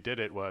way we did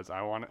it was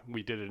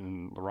we did it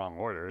in the wrong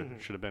order. It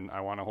Mhm. should have been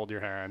I want to hold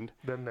your hand,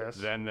 Then this.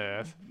 then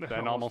this,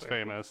 then almost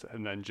famous,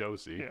 and then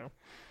Josie. Yeah.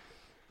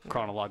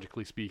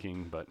 Chronologically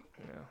speaking, but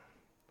Yeah.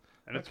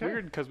 and it's Okay.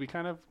 weird because we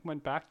kind of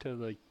went back to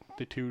like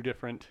the two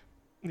different,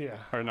 Yeah.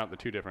 or not the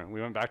two different.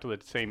 We went back to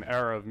the same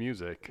era of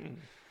music. Mm.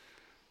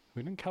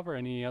 We didn't cover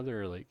any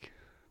other like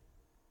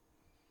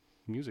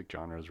music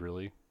genres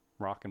really.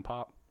 Rock and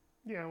pop,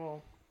 Yeah,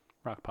 well,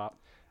 rock pop.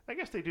 I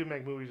guess they do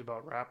make movies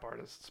about rap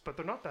artists, but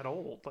they're not that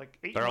old. Like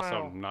 8 They're Mile.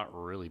 also not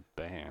really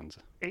bands.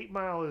 8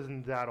 Mile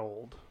isn't that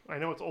old. I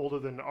know it's older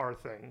than Our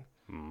Thing,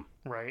 Hmm.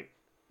 right?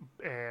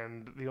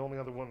 And the only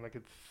other one I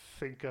could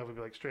think of would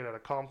be like Straight Outta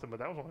Compton, but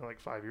that was only like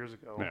 5 years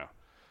ago. Yeah.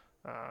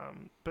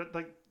 But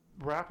like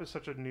rap is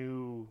such a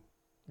new,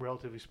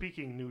 relatively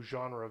speaking, new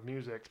genre of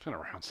music. It's been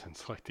around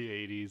since like the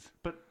 80s.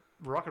 But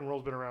rock and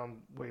roll's been around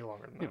way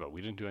longer than that. Yeah, but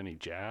we didn't do any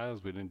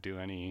jazz. We didn't do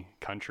any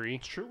country.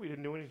 It's true, we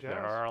didn't do any jazz.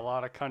 There are a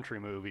lot of country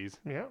movies.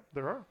 Yeah,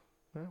 there are.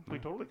 Yeah, we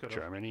Mm. totally could have.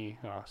 Germany,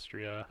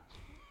 Austria.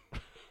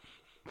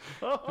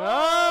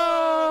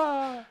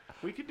 Ah!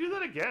 We could do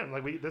that again.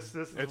 Like this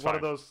is It's one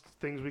of fine. those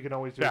things we can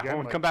always do Yeah, again.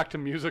 we'll like- come back to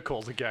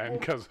musicals again Well,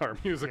 because our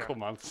musical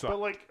month But sucks.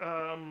 like,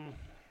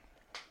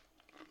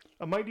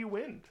 A Mighty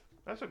Wind.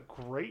 That's a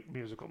great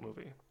musical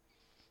movie.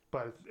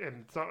 But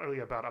it's not really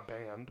about a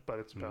band, but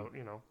it's about,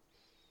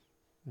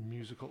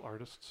 musical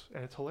artists,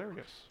 and it's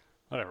hilarious.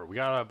 Whatever. We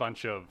got a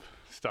bunch of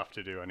stuff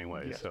to do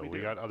anyway, Yes, so we we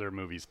do. got other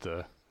movies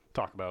to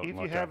talk about. If and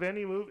you look have at.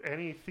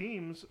 any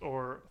themes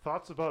or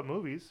thoughts about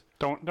movies,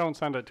 Don't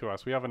send it to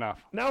us. We have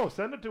enough. no,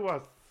 send it to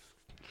us.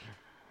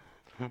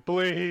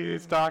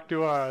 Please talk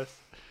to us.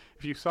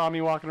 If you saw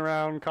me walking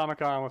around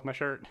Comic-Con with my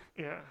shirt,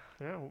 Yeah,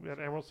 we had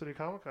Emerald City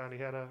Comic Con. He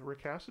had a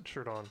Recasted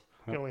shirt on.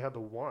 He Huh. only had the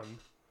one.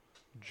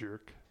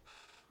 Jerk.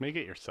 make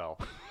it yourself.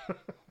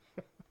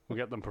 We'll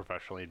get them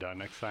professionally done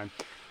next time.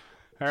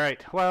 All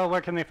right. Well,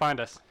 where can they find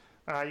us?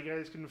 You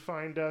guys can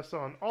find us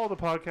on all the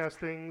podcast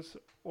things,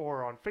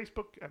 or on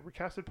Facebook at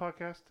Recasted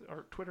Podcast,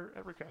 or Twitter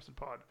at Recasted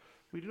Pod.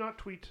 We do not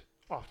tweet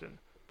often,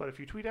 but if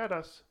you tweet at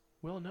us,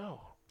 we'll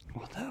know.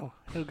 Well, no.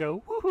 He'll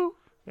go woohoo.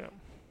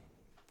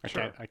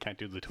 Yeah, I can't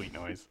do the tweet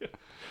noise.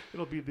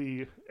 it'll be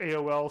the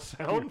AOL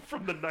sound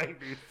from the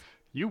 90s.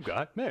 You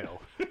got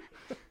mail.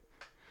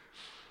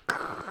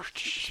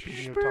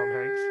 Speaking of Tom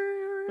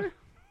Hanks.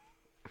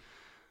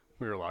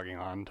 We were logging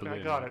on to the. I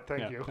got it,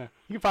 thank you. Yeah.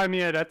 You can find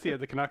me at Etsy at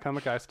the Canuck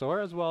Comic Guy store,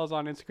 as well as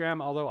on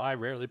Instagram, although I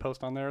rarely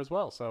post on there as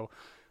well. So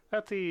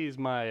Etsy's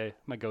my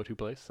go-to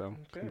place, so you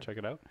Okay. can check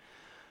it out.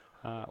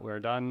 We're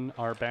done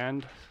our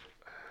band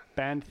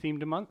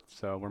themed month,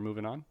 so we're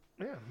moving on.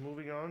 Yeah,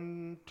 moving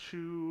on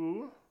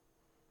to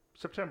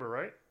September,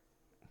 right?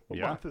 What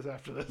Yeah. month is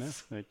after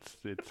this? Yeah,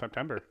 it's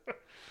September.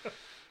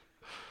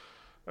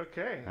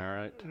 Okay. All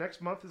right.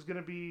 Next month is going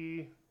to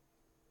be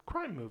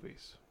crime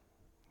movies,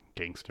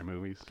 Gangster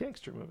movies.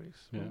 gangster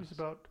movies, Yes. movies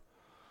about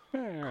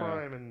Yeah.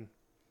 crime and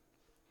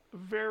a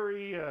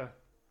very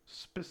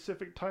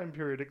specific time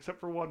period, except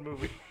for one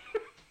movie.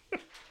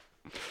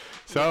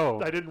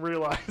 So, I didn't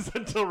realize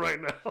until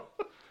right now.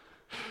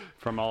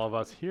 from all of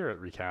us here at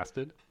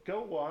Recasted,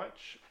 Go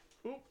watch.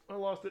 Oop, I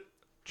lost it.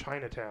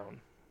 Chinatown.